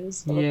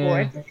sometimes, the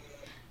report.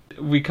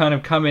 We kind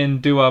of come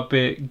in, do our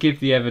bit, give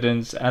the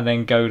evidence, and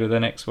then go to the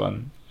next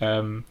one.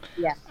 And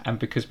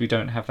because we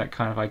don't have that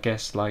kind of, I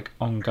guess, like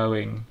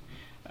ongoing,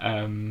 what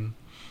am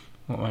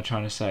I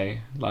trying to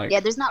say? Like,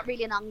 there's not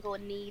really an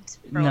ongoing need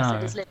for us.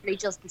 It is literally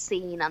just the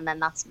scene, and then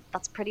that's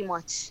pretty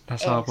much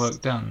our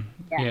work done.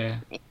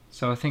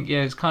 So I think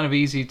it's kind of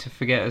easy to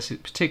forget,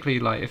 particularly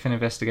like if an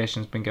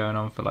investigation's been going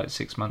on for like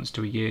 6 months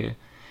to a year,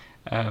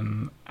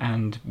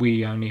 and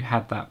we only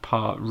had that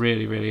part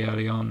really, really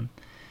early on.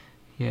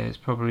 Yeah, it's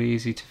probably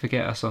easy to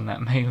forget us on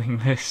that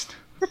mailing list.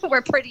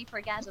 We're pretty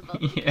forgettable.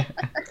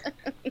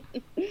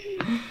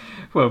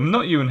 Well,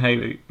 not you and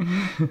Hayley.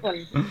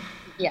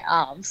 Yeah,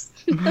 arms.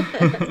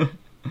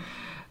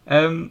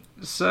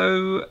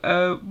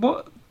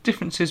 What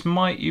differences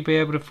might you be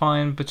able to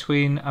find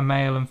between a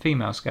male and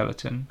female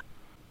skeleton?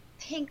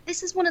 I think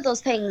this is one of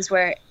those things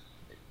where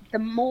the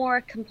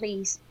more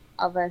complete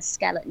of a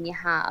skeleton you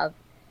have,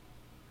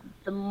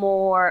 the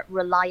more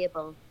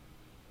reliable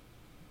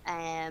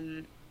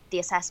the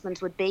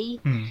assessment would be.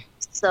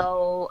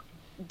 So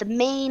the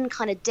main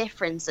kind of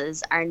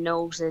differences are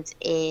noted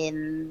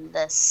in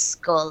the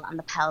skull and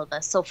the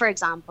pelvis. So, for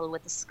example,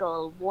 with the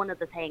skull, one of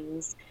the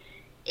things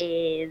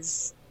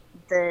is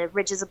the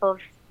ridges above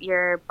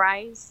your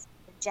brows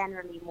are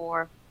generally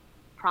more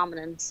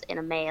prominent in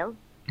a male.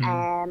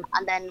 And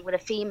then with a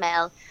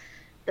female,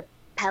 the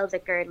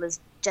pelvic girdle is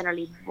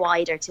generally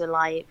wider to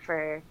allow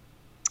for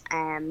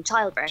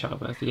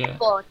childbirth. Yeah.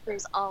 But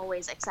there's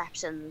always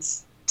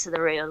exceptions to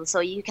the rule. So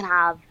you can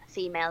have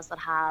females that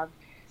have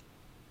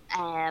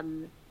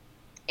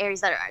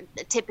areas that are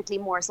typically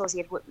more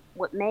associated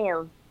with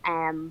male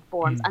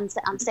forms,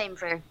 and same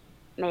for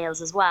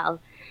males as well.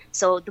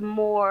 So the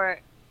more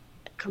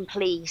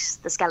complete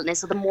the skeleton is,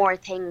 so the more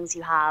things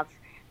you have,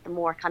 the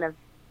more kind of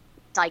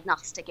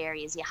diagnostic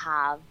areas you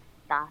have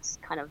that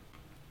kind of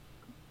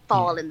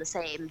fall in the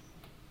same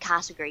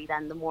category,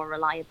 then the more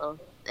reliable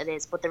it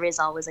is. But there is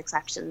always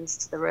exceptions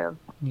to the rule.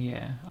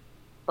 Yeah.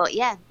 But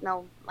yeah,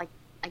 no, like,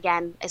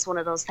 again, it's one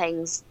of those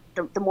things.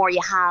 The more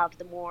you have,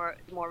 the more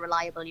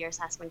reliable your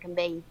assessment can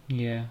be.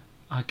 Yeah.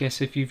 I guess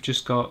if you've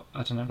just got,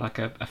 I don't know, like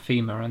a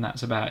femur and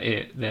that's about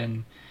it,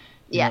 then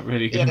you're not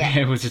really going to be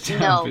able to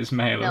tell if it's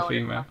male or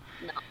female.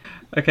 No.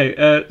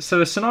 Okay,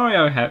 so a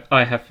scenario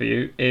I have for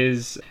you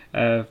is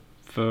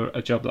for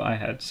a job that I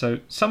had. So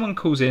someone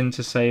calls in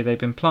to say they've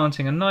been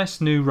planting a nice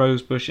new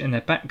rose bush in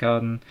their back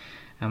garden,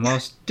 and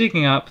whilst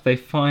digging up, they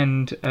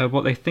find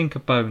what they think are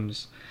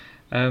bones.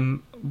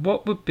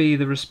 What would be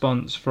the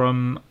response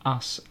from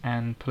us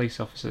and police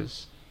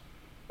officers?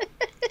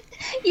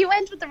 You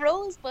went with the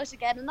rose bush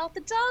again and not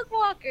the dog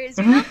walkers.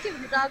 You're not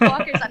giving the dog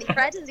walkers any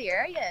credit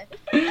here, are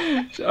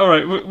you? All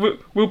right,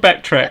 we'll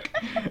backtrack.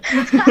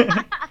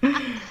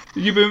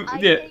 You've been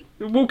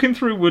walking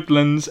through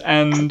woodlands,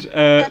 and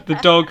the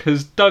dog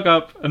has dug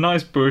up a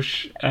nice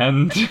bush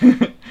and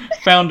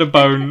found a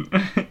bone.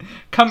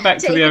 Come back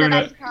to the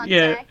owner.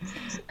 Yeah.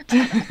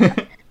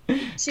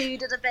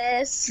 Chewed it a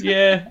bit.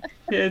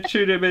 Yeah,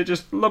 chewed it a bit,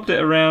 just lobbed it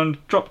around,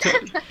 dropped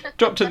it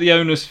at the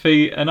owner's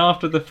feet, and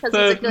after the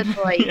third, he's a good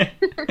boy.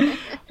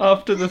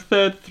 After the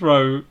third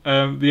throw,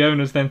 the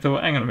owners then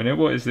thought, "Hang on a minute,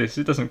 what is this?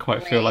 It doesn't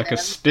quite feel like a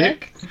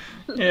stick."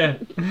 Yeah,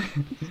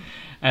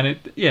 and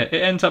it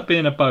ends up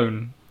being a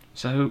bone.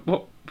 So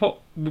what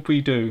would we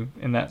do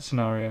in that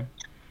scenario?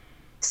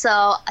 So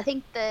I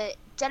think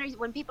generally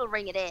when people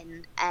ring it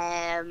in,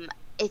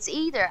 it's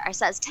either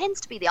ourselves, tends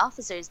to be the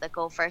officers that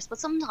go first, but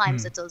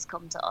sometimes it does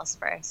come to us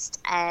first.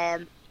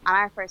 And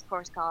our first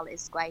protocol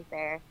is to go out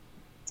there,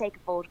 take a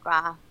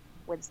photograph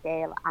with a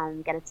scale,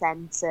 and get it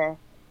sent to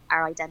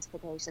our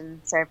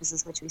identification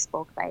services, which we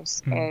spoke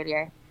about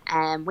earlier,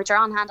 which are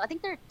on hand. I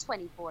think they're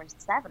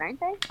 24/7, aren't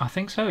they? I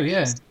think so,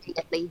 yeah.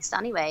 At least,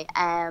 anyway.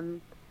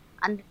 And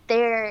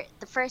the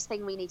first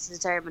thing we need to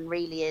determine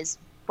really is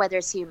whether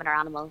it's human or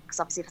animal, because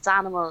obviously if it's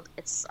animal,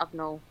 it's of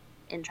no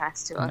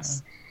interest to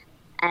us.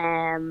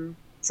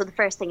 So the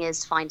first thing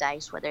is to find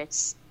out whether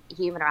it's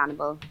human or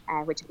animal,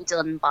 which will be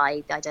done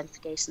by the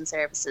identification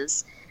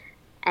services.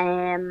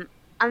 And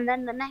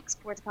then the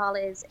next protocol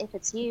is, if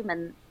it's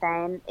human,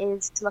 then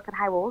is to look at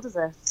how old is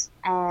it.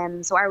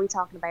 So are we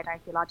talking about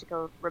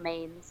archaeological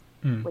remains,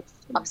 which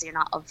obviously are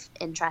not of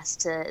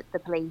interest to the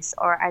police,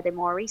 or are they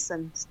more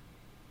recent?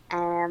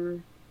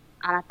 And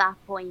at that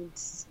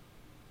point,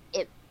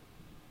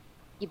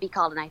 you'd be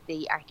calling out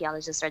the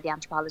archaeologist or the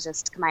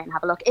anthropologist to come out and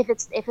have a look. If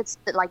it's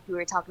like we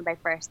were talking about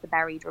first, the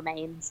buried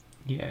remains.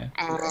 Yeah.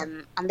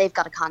 And they've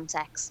got a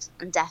context,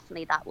 and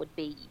definitely that would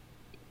be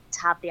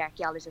to have the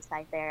archaeologist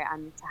out there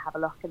and to have a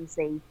look and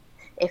see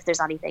if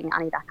there's any of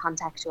that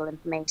contextual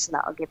information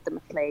that will give them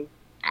a clue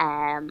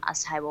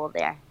as to how old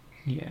they are.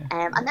 Yeah.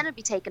 And then it'd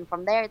be taken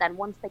from there. Then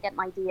once they get an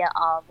idea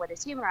of whether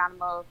it's human or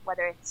animal,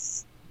 whether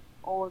it's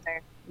old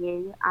or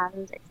new,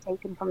 and it's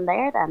taken from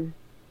there then.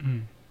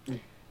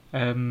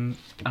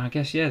 I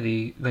guess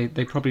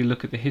they probably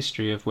look at the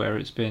history of where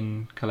it's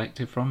been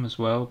collected from as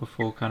well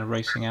before kind of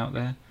racing out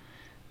there.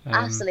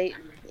 Absolutely,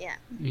 yeah.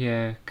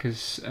 Yeah,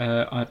 because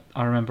I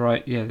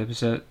remember there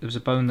was a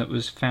bone that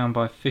was found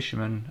by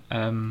fishermen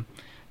a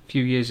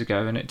few years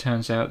ago, and it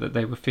turns out that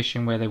they were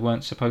fishing where they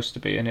weren't supposed to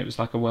be, and it was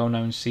like a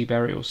well-known sea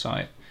burial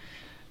site.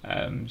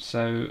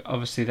 So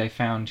obviously they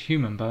found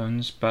human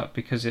bones, but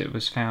because it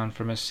was found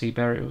from a sea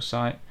burial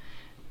site,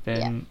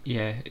 then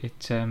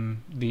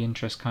the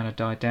interest kind of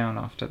died down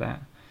after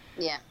that.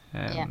 Yeah.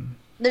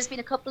 There's been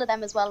a couple of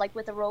them as well, like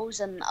with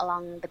erosion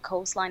along the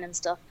coastline and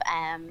stuff.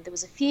 There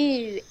was a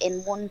few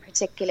in one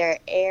particular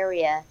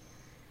area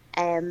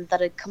that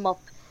had come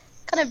up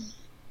kind of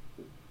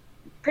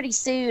pretty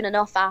soon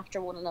enough after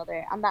one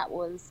another, and that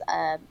was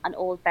an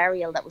old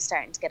burial that was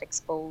starting to get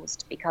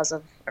exposed because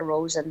of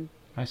erosion.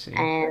 I see.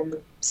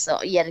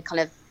 So yeah,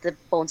 the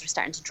bones were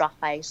starting to drop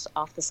out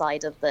off the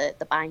side of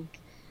the bank.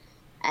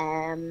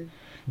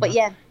 But No.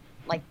 yeah,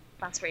 like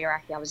that's where your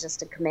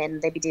archaeologists would come in.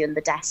 They'd be doing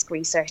the desk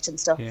research and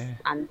stuff, Yeah,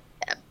 and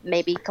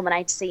maybe coming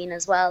out to scene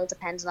as well,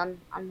 depending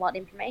on what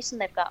information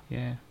they've got.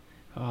 yeah.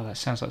 Oh, that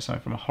sounds like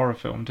something from a horror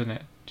film, doesn't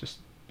it? Just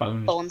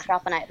bones. Bones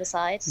dropping out the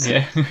sides.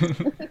 Yeah.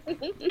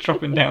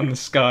 Dropping down the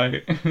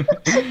sky.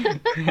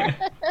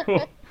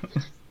 Yeah.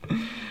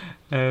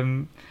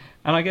 um,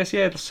 and I guess,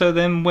 yeah, so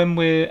then when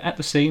we're at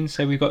the scene,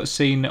 so we've got a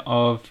scene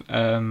of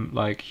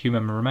like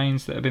human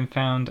remains that have been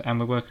found, and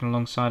we're working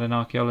alongside an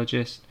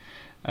archaeologist.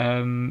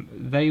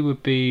 They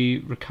would be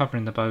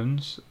recovering the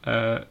bones,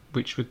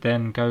 which would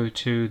then go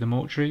to the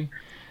mortuary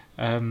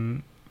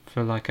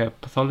for like a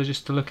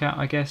pathologist to look at,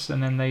 I guess,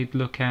 and then they'd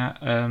look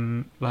at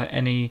like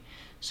any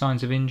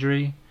signs of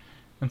injury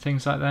and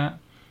things like that.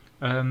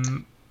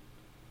 And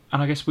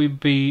I guess we'd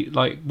be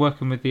like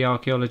working with the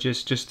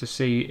archaeologists just to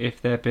see if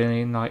there'd be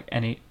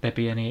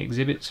any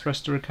exhibits for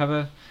us to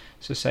recover.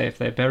 So say if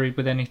they're buried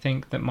with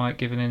anything that might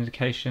give an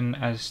indication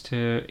as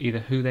to either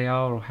who they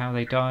are or how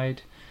they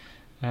died,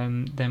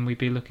 then we'd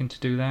be looking to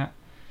do that.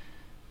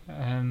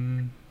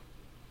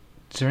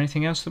 Is there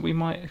anything else that we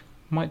might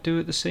do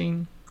at the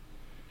scene?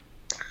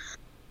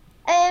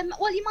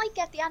 Well, you might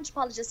get the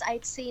anthropologist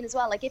out seen as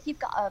well. Like if you've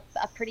got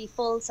a pretty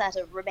full set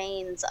of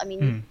remains, I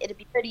mean, it'd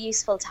be pretty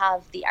useful to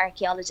have the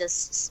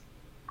archaeologists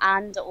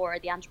and or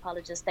the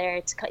anthropologist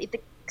there.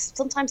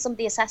 Sometimes some of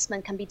the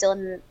assessment can be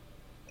done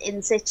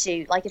in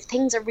situ. Like if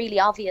things are really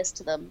obvious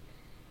to them,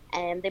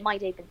 they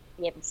might even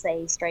be able to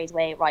say straight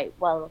away, right,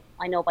 well,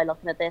 I know by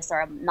looking at this,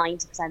 or I'm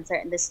 90%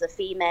 certain this is a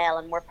female,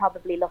 and we're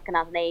probably looking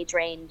at an age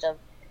range of,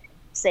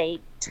 say,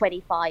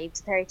 25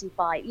 to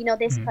 35,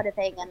 this kind of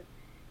thing. And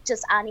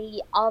just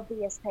any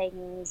obvious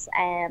things,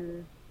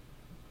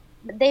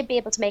 they'd be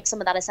able to make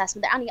some of that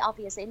assessment. Any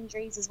obvious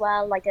injuries as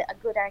well, like a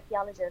good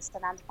archaeologist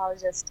and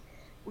anthropologist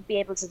would be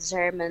able to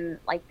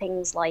determine like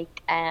things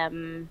like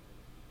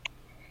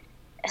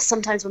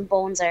sometimes when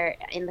bones are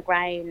in the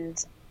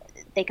ground,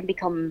 they can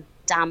become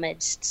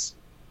damaged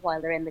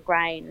while they're in the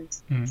ground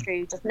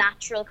through just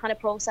natural kind of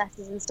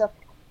processes and stuff.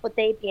 But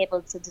they'd be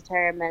able to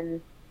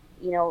determine,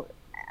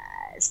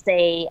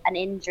 say an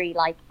injury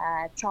like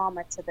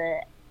trauma to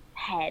the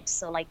head,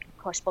 so like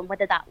crush bone,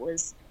 whether that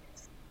was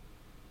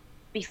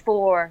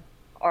before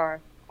or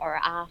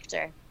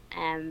after.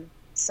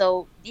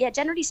 So yeah,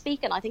 generally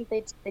speaking, I think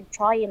they'd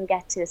try and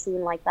get to a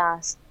scene like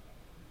that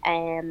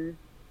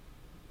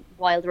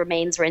while the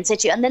remains were in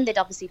situ, and then they'd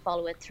obviously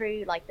follow it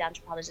through. Like the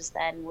anthropologist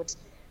then would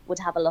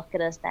have a look at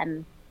it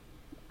then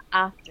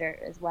after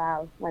as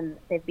well, when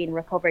they've been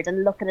recovered,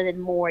 and look at it in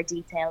more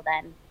detail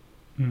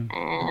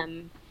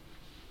then.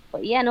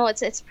 But yeah, no,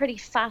 it's a pretty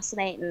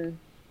fascinating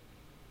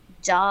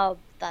job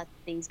that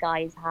these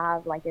guys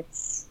have. Like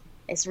it's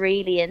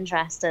really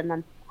interesting,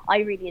 and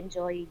I really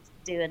enjoyed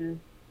doing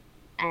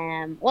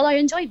I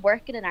enjoyed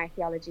working in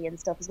archaeology and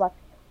stuff as well,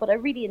 but I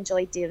really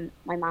enjoyed doing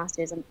my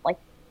master's, and like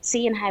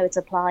seeing how it's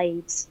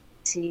applied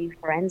to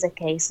forensic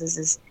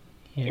cases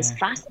is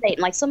fascinating.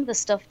 Like some of the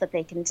stuff that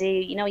they can do,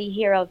 you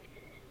hear of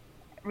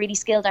really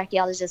skilled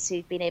archaeologists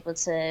who've been able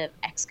to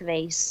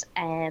excavate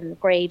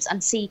graves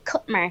and see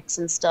cut marks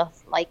and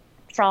stuff like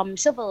from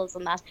shovels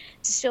and that,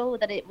 to show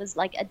that it was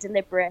like a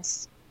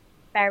deliberate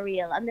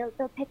burial, and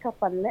they'll pick up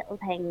on little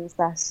things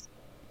that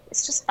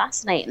it's just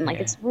fascinating.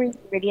 Like it's really,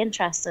 really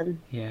interesting.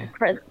 Yeah.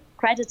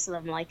 Credit to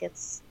them. Like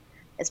it's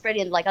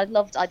brilliant. Like I'd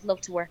love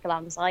to work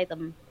alongside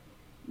them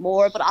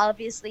more, but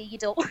obviously you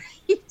don't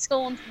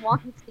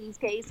want these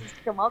cases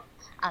to come up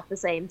at the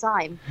same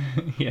time.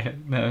 Yeah,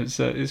 no,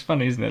 it's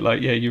funny, isn't it?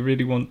 Like, yeah, you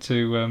really want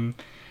to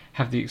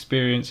have the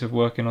experience of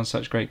working on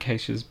such great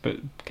cases,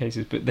 but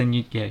then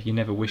you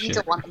never wish you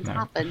don't want them to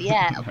happen.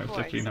 Yeah, no, of course.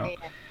 definitely not.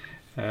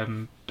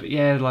 Yeah. But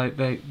yeah, like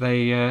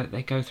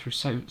they go through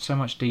so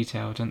much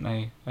detail, don't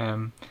they?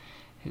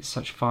 It's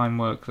such fine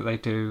work that they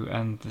do,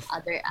 and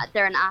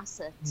they're an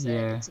asset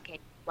to cases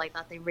like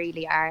that. They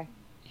really are.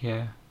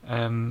 Yeah.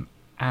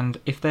 And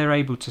if they're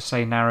able to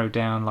say narrow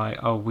down, like,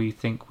 oh, we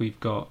think we've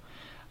got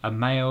a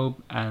male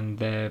and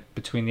they're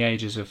between the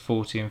ages of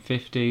 40 and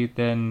 50,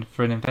 then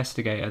for an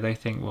investigator they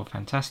think, well,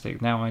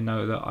 fantastic, now I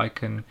know that I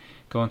can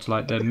go onto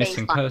like the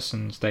missing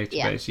persons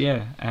database,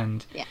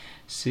 and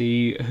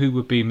see who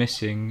would be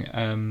missing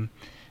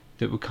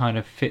that would kind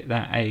of fit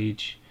that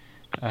age,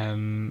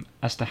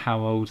 as to how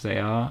old they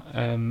are,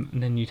 and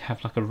then you'd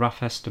have like a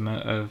rough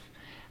estimate of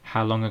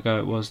how long ago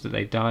it was that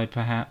they died,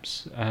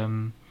 perhaps.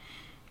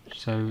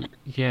 So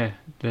yeah,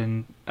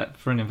 then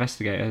for an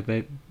investigator,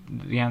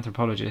 the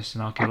anthropologists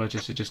and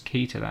archaeologists are just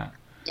key to that.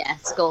 Yeah,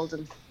 it's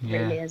golden. It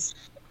really is.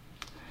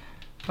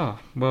 Oh,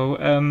 well,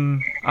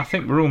 I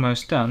think we're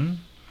almost done.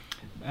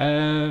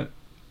 I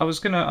was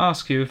going to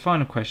ask you a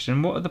final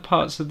question. What are the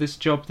parts of this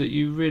job that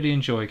you really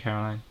enjoy,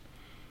 Caroline?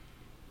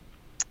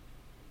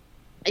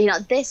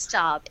 This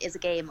job is a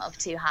game of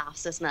two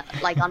halves, isn't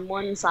it? Like on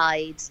one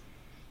side,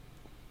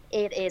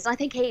 It is. I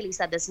think Haley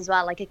said this as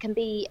well. Like, it can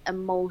be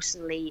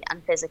emotionally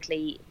and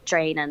physically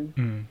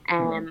draining.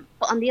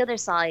 But on the other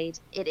side,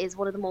 it is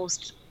one of the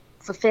most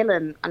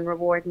fulfilling and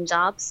rewarding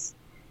jobs.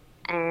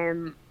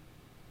 For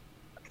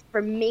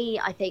me,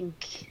 I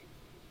think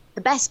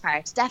the best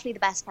part, definitely the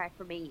best part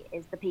for me,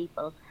 is the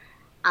people,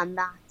 and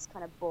that's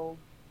kind of both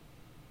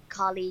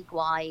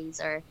colleague-wise,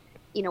 or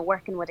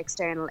working with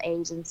external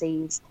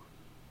agencies,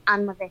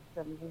 and my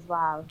victims as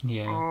well.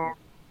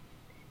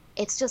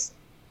 It's just,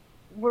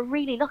 we're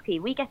really lucky.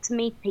 We get to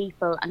meet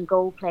people and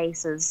go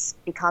places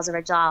because of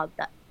our job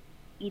that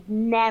you'd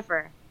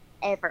never,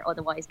 ever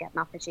otherwise get an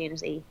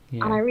opportunity.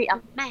 And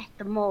I've met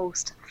the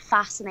most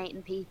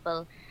fascinating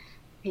people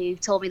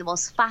who've told me the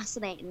most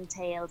fascinating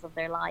tales of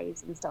their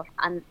lives and stuff.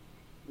 And,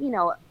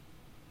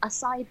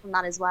 aside from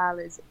that as well,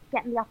 is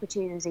getting the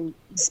opportunity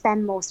to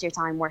spend most of your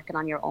time working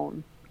on your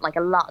own. Like,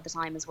 a lot of the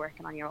time is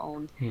working on your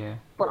own.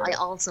 But I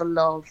also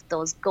love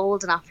those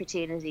golden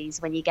opportunities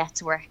when you get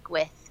to work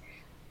with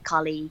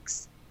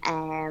colleagues,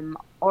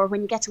 or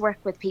when you get to work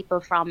with people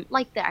from,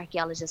 like, the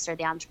archaeologist or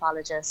the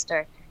anthropologist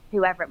or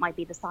whoever it might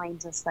be, the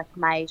scientists that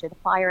come out, or the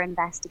fire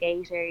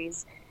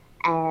investigators.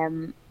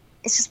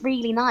 It's just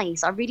really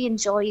nice. I really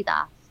enjoy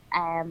that.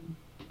 And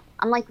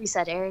like we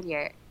said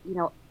earlier,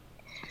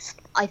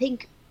 I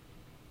think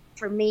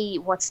for me,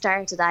 what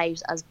started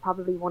out as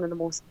probably one of the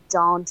most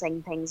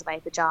daunting things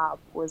about the job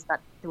was that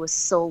there was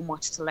so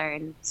much to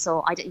learn.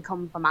 So I didn't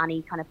come from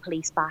any kind of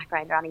police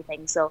background or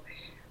anything. So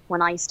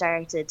when I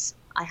started,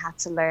 I had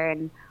to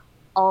learn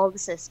all the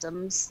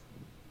systems,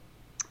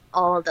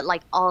 all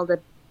the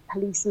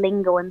police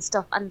lingo and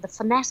stuff, and the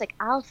phonetic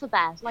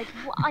alphabet. Like,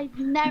 I've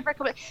never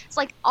come. It's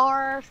like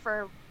R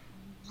for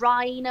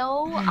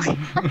rhino.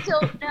 I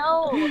don't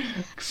know.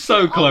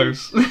 So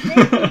close.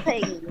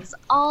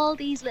 All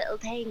these little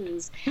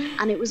things,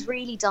 and it was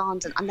really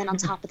daunting. And then on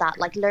top of that,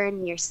 like,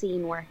 learning your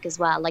scene work as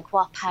well, like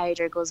what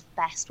powder goes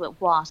best with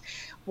what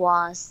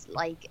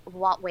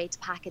way to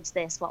package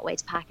this, what way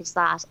to package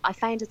that. I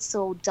found it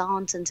so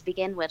daunting to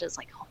begin with. It's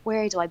like,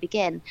 where do I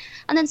begin?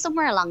 And then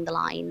somewhere along the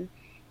line,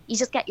 you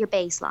just get your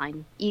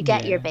baseline, you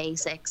get your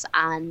basics,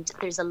 and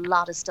there's a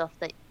lot of stuff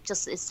that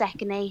just is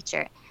second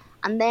nature.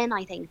 And then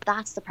I think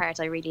that's the part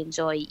I really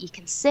enjoy. You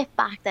can sit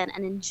back then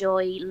and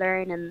enjoy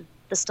learning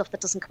the stuff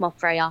that doesn't come up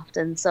very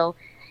often. So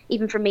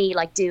even for me,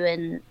 like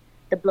doing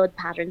the blood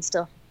pattern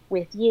stuff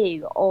with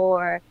you,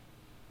 or,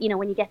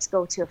 when you get to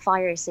go to a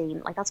fire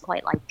scene, like, that's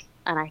quite like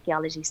an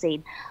archaeology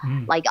scene.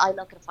 Like, I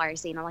look at a fire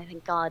scene and I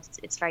think, God,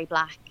 it's very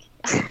black.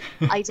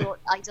 I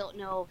don't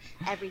know.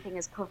 Everything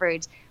is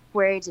covered.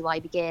 Where do I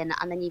begin?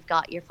 And then you've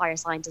got your fire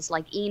scientist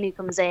like Ian who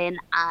comes in,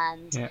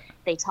 and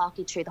they talk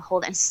you through the whole,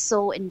 and it's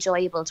so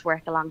enjoyable to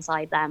work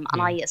alongside them.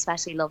 And I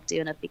especially love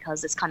doing it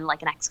because it's kind of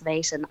like an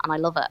excavation, and I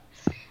love it.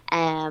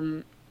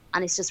 And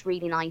it's just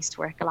really nice to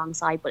work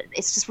alongside, but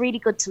it's just really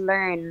good to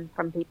learn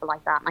from people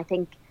like that. And I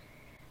think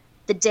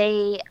the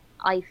day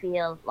I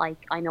feel like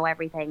I know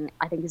everything,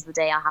 I think, is the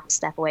day I have to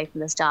step away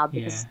from this job,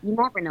 because you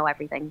never know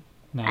everything.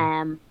 No.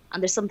 And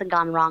there's something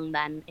gone wrong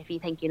then if you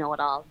think you know it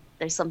all.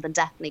 There's something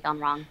definitely gone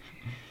wrong.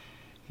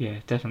 Yeah,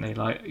 definitely.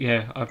 Like,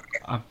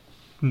 I'm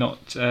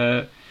not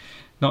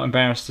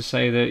embarrassed to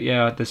say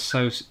that.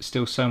 There's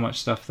still so much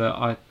stuff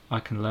that I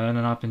can learn,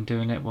 and I've been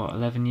doing it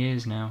 11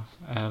 years now.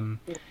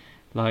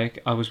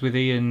 Like, I was with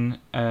Ian,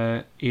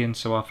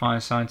 so our fire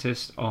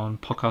scientist, on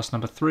podcast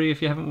number 3,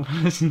 if you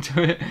haven't listened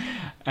to it.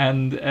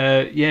 And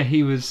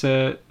he was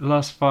the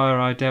last fire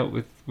I dealt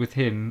with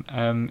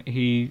him.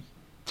 He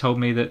told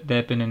me that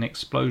there'd been an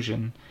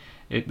explosion.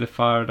 The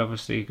fire had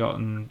obviously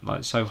gotten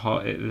like so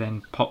hot it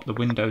then popped the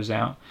windows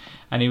out,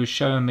 and he was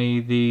showing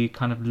me the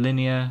kind of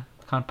linear,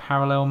 kind of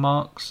parallel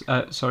marks,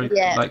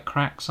 like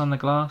cracks on the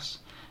glass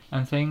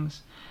and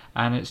things,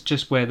 and it's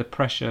just where the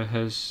pressure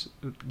has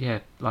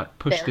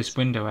pushed this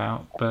window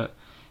out. But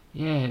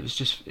it was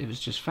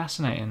just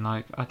fascinating.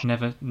 Like, I'd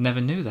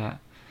never knew that.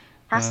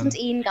 Hasn't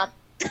Ian got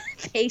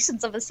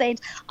patience of a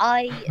saint?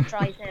 I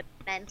drive him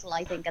mental,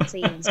 I think, at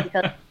scenes,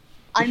 because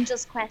I'm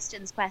just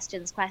questions,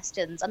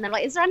 and then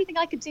like, is there anything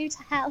I could do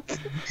to help?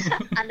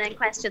 And then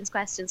questions.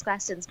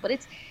 But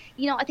it's,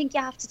 I think you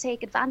have to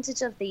take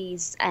advantage of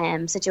these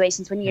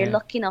situations when you're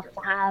lucky enough to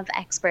have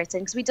experts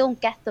in, because we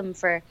don't get them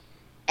for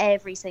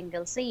every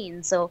single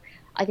scene. So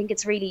I think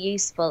it's really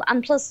useful,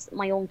 and plus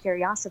my own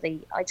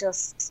curiosity. I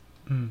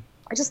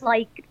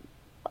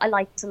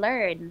like to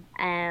learn.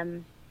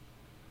 And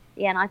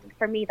I think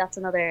for me it's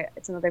another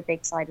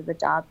big side of the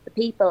job, the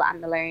people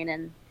and the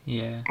learning.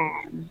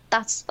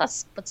 That's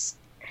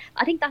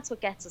I think that's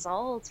what gets us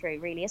all through,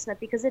 really, isn't it?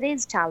 Because it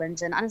is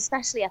challenging, and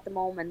especially at the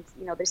moment,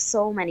 there's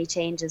so many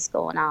changes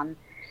going on,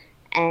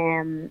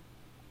 and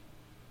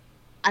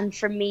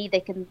for me,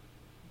 they can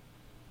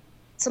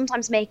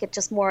sometimes make it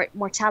just more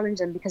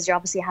challenging, because you're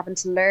obviously having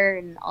to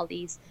learn all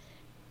these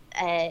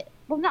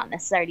not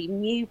necessarily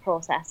new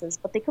processes,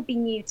 but they could be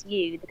new to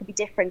you, they could be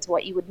different to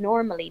what you would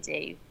normally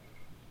do.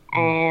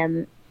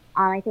 And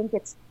I think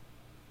it's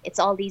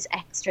all these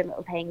extra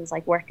little things,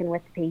 like working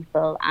with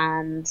people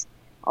and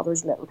all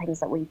those little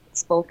things that we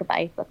spoke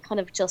about, that kind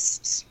of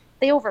just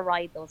they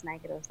override those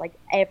negatives. Like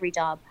every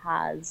job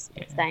has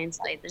its Yeah.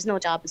 downside. There's no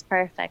job is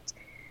perfect,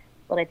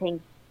 but I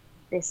think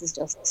this is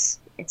just,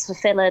 it's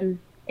fulfilling.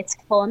 It's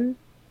fun.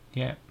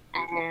 Yeah.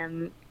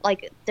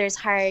 Like there's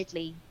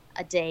hardly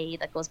a day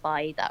that goes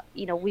by that,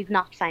 you know, we've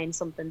not found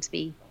something to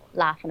be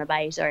laughing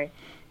about, or,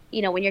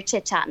 you know, when you're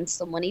chit chatting to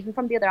someone, even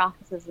from the other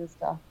offices and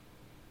stuff.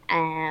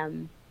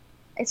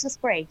 It's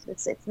just great.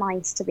 It's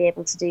nice to be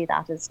able to do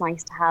that. It's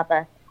nice to have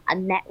a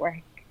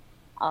network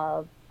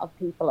of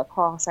people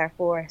across our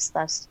force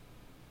that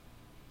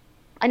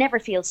I never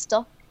feel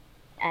stuck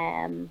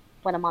when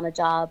I'm on a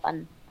job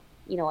and,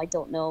 you know, I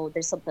don't know,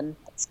 there's something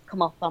that's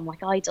come up. I'm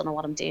like, I don't know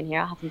what I'm doing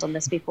here. I haven't done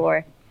this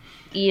before.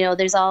 You know,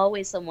 there's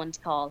always someone to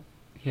call.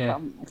 Yeah,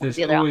 From there's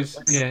the other always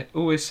office.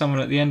 always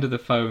someone at the end of the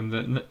phone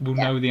that will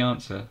know the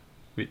answer.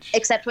 Which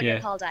Except when you're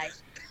called out.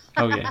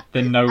 Oh yeah,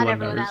 then no And one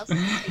everyone knows. else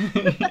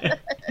is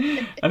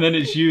Yeah. And then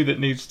it's you that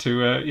needs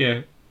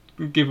to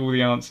give all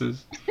the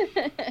answers.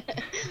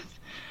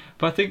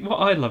 But I think what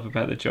I love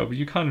about the job,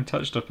 you kind of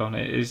touched upon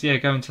it, is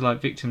going to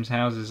like victims'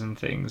 houses and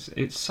things.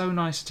 It's so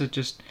nice to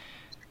just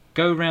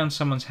go around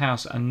someone's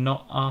house and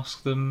not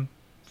ask them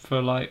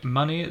for like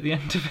money at the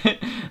end of it.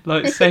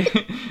 Like say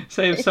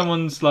if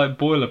someone's like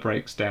boiler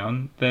breaks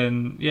down,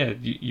 then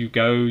you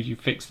go, you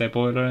fix their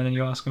boiler, and then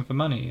you ask them for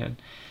money. And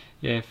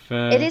if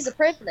it is a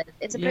privilege.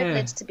 It's a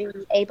privilege to be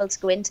able to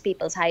go into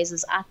people's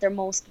houses at their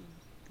most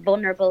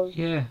vulnerable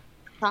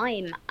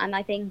time, and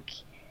I think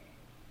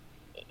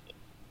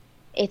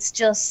it's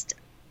just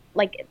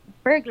like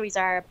burglaries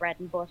are bread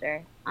and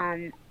butter,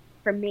 and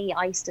for me,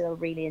 I still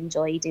really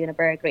enjoy doing a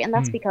burglary, and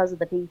that's because of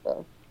the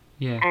people.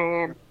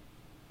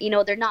 You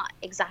know, they're not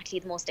exactly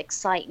the most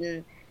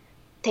exciting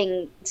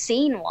thing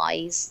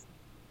scene-wise.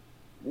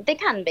 They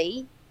can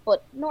be,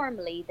 but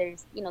normally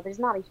there's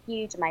not a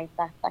huge amount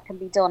that can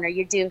be done, or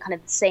you're doing kind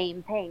of the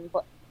same thing.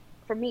 But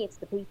for me, it's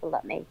the people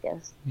that make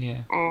it.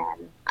 Yeah.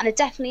 And it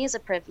definitely is a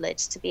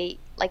privilege to be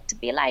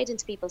allowed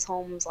into people's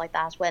homes like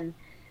that when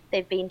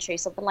they've been through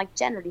something. Like,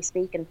 generally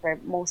speaking, for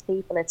most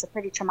people, it's a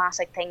pretty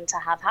traumatic thing to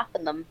have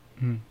happen to them.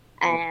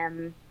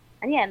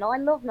 And I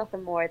love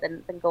nothing more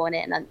than going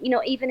in. And, you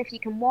know, even if you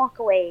can walk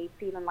away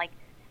feeling like,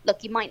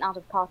 look, you might not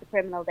have caught the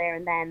criminal there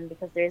and then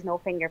because there is no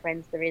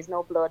fingerprints, there is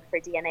no blood for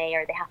DNA,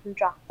 or they haven't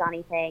dropped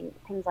anything,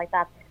 things like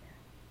that.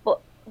 But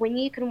when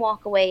you can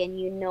walk away and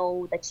you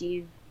know that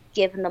you've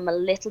given them a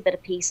little bit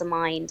of peace of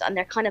mind and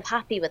they're kind of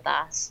happy with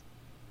that,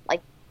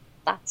 like,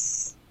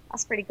 that's a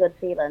pretty good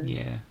feeling.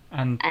 Yeah.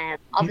 And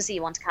obviously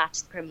you want to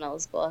catch the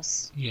criminals,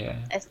 but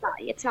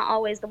it's not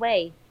always the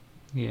way.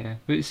 Yeah,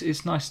 but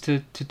it's nice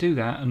to do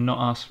that and not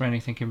ask for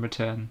anything in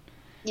return.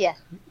 Yeah,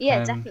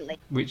 definitely.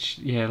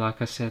 Which,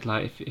 like I said,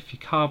 like if your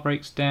car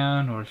breaks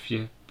down or if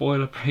your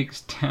boiler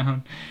breaks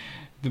down,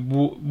 the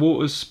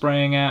water's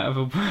spraying out of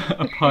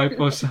a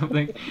pipe or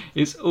something,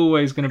 it's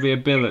always going to be a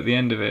bill at the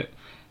end of it.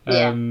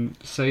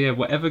 So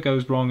whatever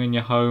goes wrong in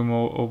your home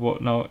or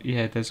whatnot,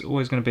 there's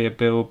always going to be a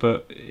bill.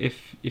 But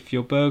if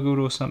you're burgled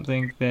or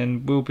something,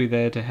 then we'll be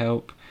there to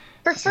help.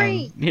 For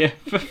free.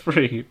 For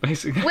free,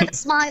 basically. With a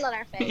smile on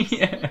our face.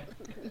 Yeah.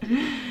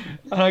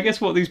 And I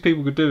guess what these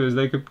people could do is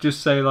they could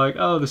just say like,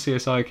 oh, the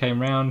CSI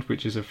came round,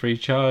 which is a free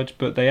charge,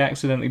 but they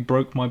accidentally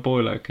broke my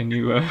boiler. Can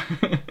you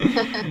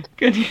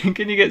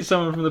can you get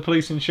someone from the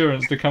police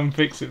insurance to come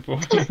fix it for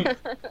me?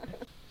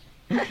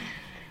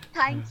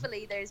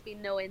 Thankfully, there's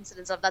been no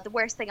incidents of that. The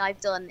worst thing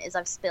I've done is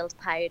I've spilled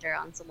powder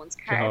on someone's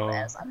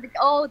carpet. I'm like,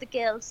 the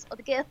guilt.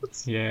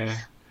 Yeah.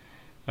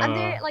 And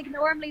they're like,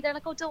 normally they're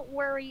like, oh, don't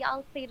worry,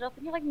 I'll clean it up.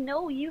 And you're like,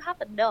 no, you have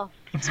enough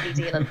to be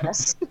dealing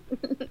with.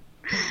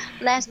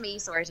 Let me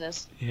sort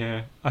it.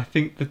 Yeah, I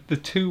think that the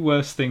two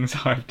worst things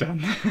I've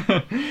done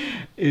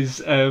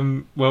is,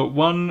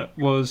 one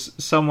was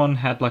someone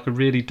had like a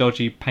really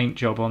dodgy paint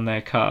job on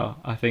their car.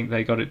 I think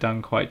they got it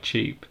done quite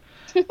cheap.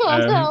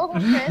 No,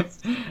 Chris.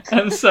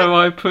 And so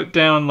I put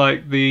down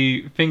like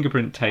the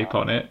fingerprint tape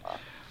on it,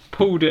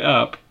 pulled it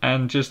up,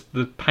 and just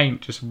the paint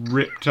just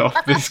ripped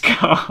off this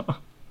car.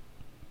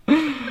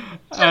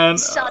 And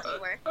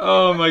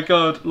oh my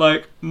god,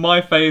 like my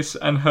face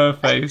and her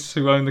face,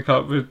 who owned the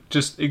car, were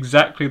just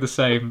exactly the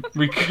same.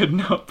 We could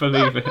not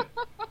believe it.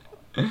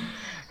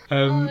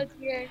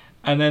 Dear.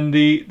 And then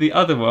the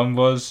other one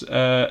was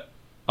I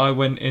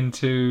went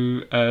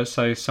into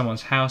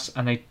someone's house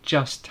and they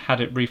just had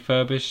it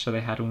refurbished, so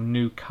they had all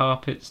new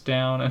carpets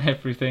down and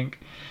everything.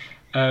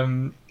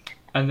 And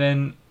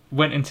then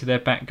went into their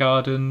back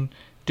garden,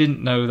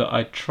 didn't know that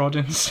I'd trod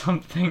in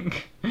something.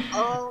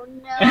 Oh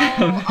no!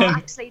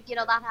 Actually,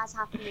 that has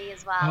happened to me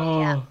as well.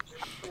 Oh. Yeah,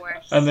 that's the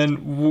worst. And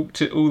then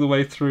walked it all the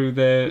way through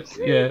their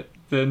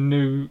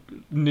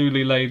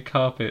newly laid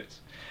carpet.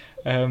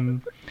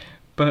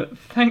 But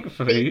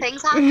thankfully, these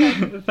things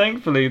happen.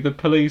 Thankfully, the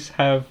police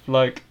have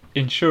like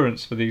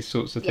insurance for these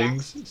sorts of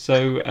things.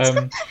 So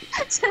cover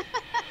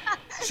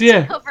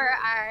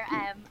our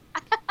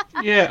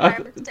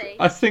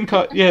I think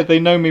they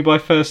know me by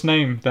first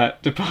name,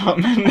 that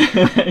department,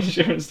 that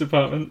insurance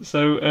department.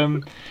 So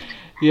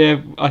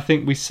Yeah, I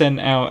think we sent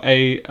out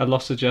a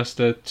loss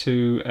adjuster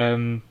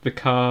to the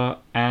car,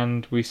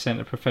 and we sent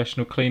a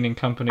professional cleaning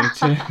company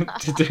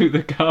to do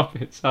the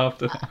carpets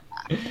after that.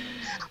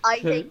 I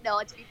think,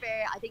 no, to be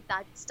fair, I think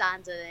that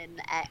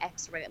stand-in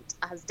excrement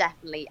has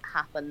definitely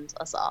happened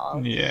us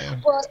all. Yeah.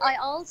 But I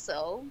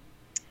also,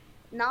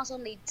 not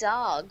only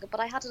dog, but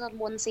I had it on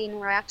one scene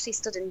where I actually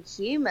stood in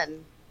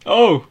human.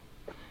 Oh!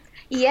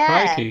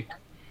 Yeah. Crikey.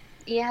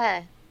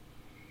 Yeah.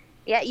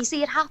 Yeah, you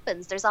see, it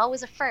happens. There's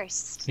always a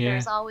first. Yeah.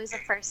 There's always a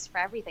first for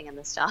everything in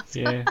this job.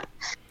 Yeah.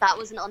 That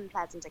was an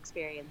unpleasant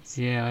experience.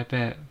 Yeah, I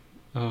bet.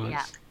 Oh,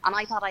 yeah. And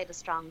I thought I had a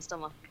strong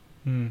stomach.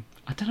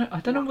 I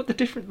don't know what the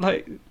difference,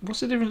 like, what's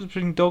the difference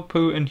between dog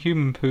poo and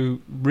human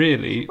poo,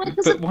 really? Well,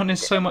 but one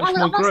is so much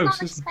more gross, I was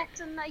not isn't it?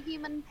 expecting a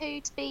human poo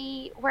to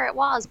be where it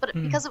was, but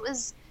because it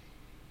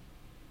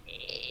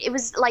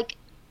was like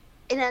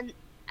in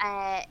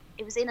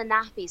it was in a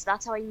nappy, so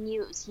that's how I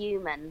knew it was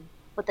human.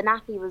 But the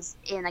nappy was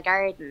in a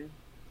garden,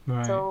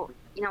 Right. so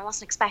I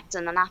wasn't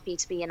expecting a nappy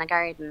to be in a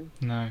garden.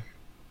 No.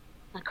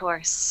 Of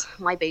course,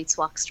 my boots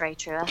walk straight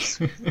through it.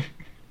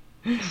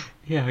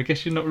 Yeah, I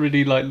guess you're not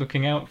really like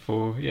looking out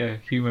for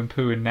human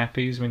poo and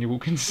nappies when you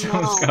walk into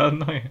someone's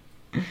garden, are you?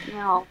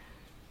 No.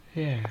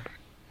 Yeah.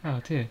 Oh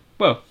dear.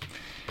 Well,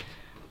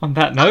 on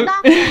that note,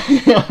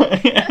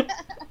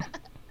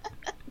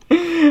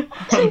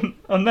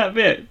 on that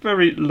bit,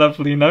 very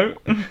lovely note.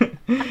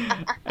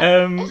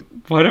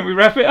 Why don't we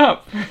wrap it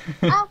up?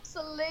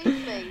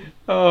 Absolutely.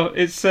 Oh,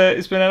 it's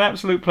been an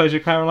absolute pleasure,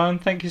 Caroline.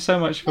 Thank you so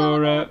much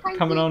for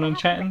coming on and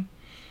chatting.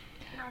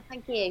 No,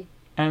 thank you.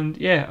 And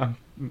yeah, I'm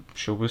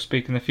sure we'll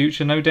speak in the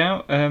future, no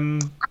doubt.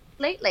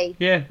 Absolutely.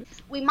 Yeah.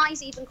 We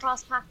might even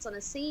cross paths on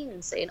a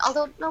scene soon.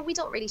 Although, no, we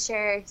don't really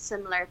share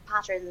similar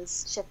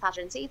shift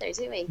patterns either,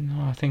 do we?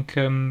 No, I think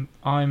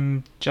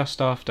I'm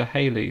just after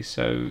Hayley,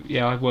 so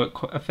yeah, I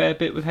work a fair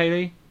bit with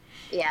Hayley.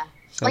 Yeah.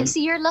 So,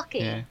 see, you're lucky.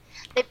 Yeah.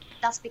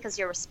 That's because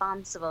you're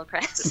responsible,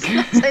 Chris.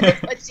 So they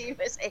put you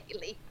with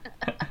Hayley.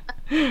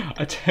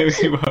 I tell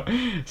you what,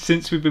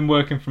 since we've been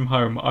working from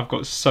home, I've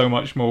got so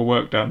much more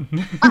work done.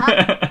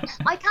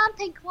 I can't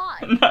think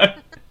why. No.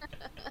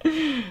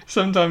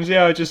 Sometimes,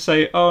 I just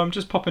say, I'm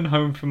just popping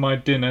home for my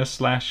dinner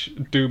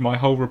 / do my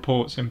whole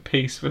reports in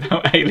peace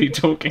without Hayley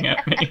talking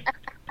at me.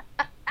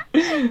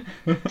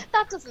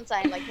 That doesn't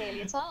sound like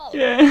Hayley at all.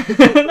 Yeah,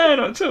 no, not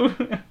at all.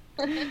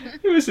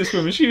 Who is this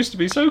woman? She used to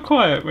be so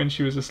quiet when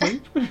she was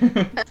asleep.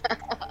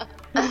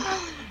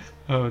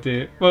 Oh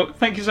dear. Well,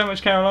 thank you so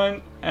much,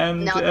 Caroline.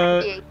 And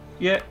thank you.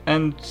 Yeah,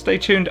 and stay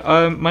tuned.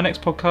 My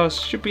next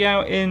podcast should be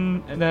out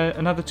in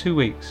another 2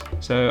 weeks.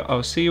 So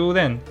I'll see you all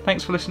then.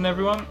 Thanks for listening,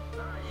 everyone.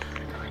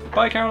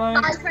 Bye,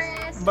 Caroline. Bye,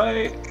 Chris.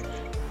 Bye.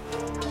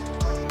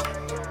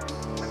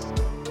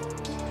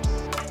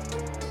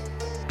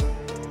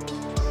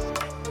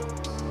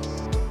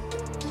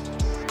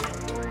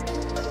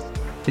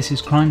 This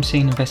is Crime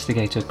Scene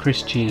Investigator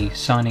Chris G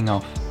signing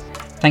off.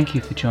 Thank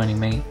you for joining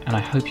me, and I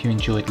hope you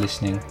enjoyed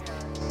listening.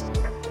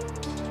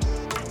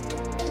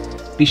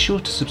 Be sure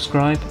to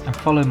subscribe and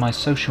follow my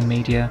social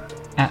media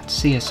at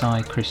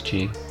CSI Chris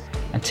G.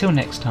 Until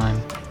next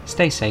time,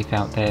 stay safe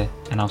out there,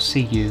 and I'll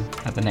see you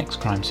at the next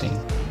crime scene.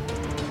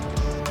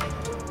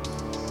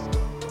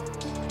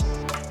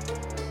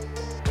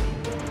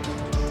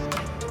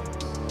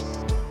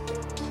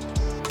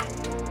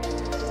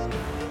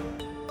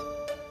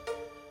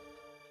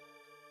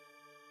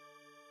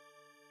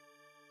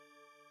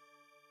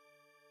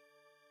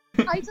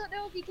 I don't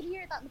know if you can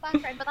hear that in the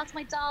background, but that's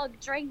my dog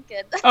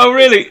drinking. Oh,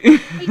 really?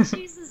 He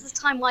chooses his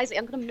time wisely.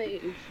 I'm going to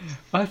move.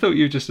 I thought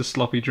you were just a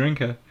sloppy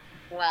drinker.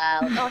 Well,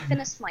 I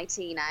finished my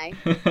tea now.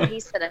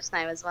 He's finished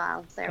now as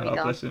well. There we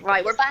go. Bless him.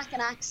 Right, we're back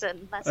in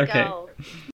action. Let's go.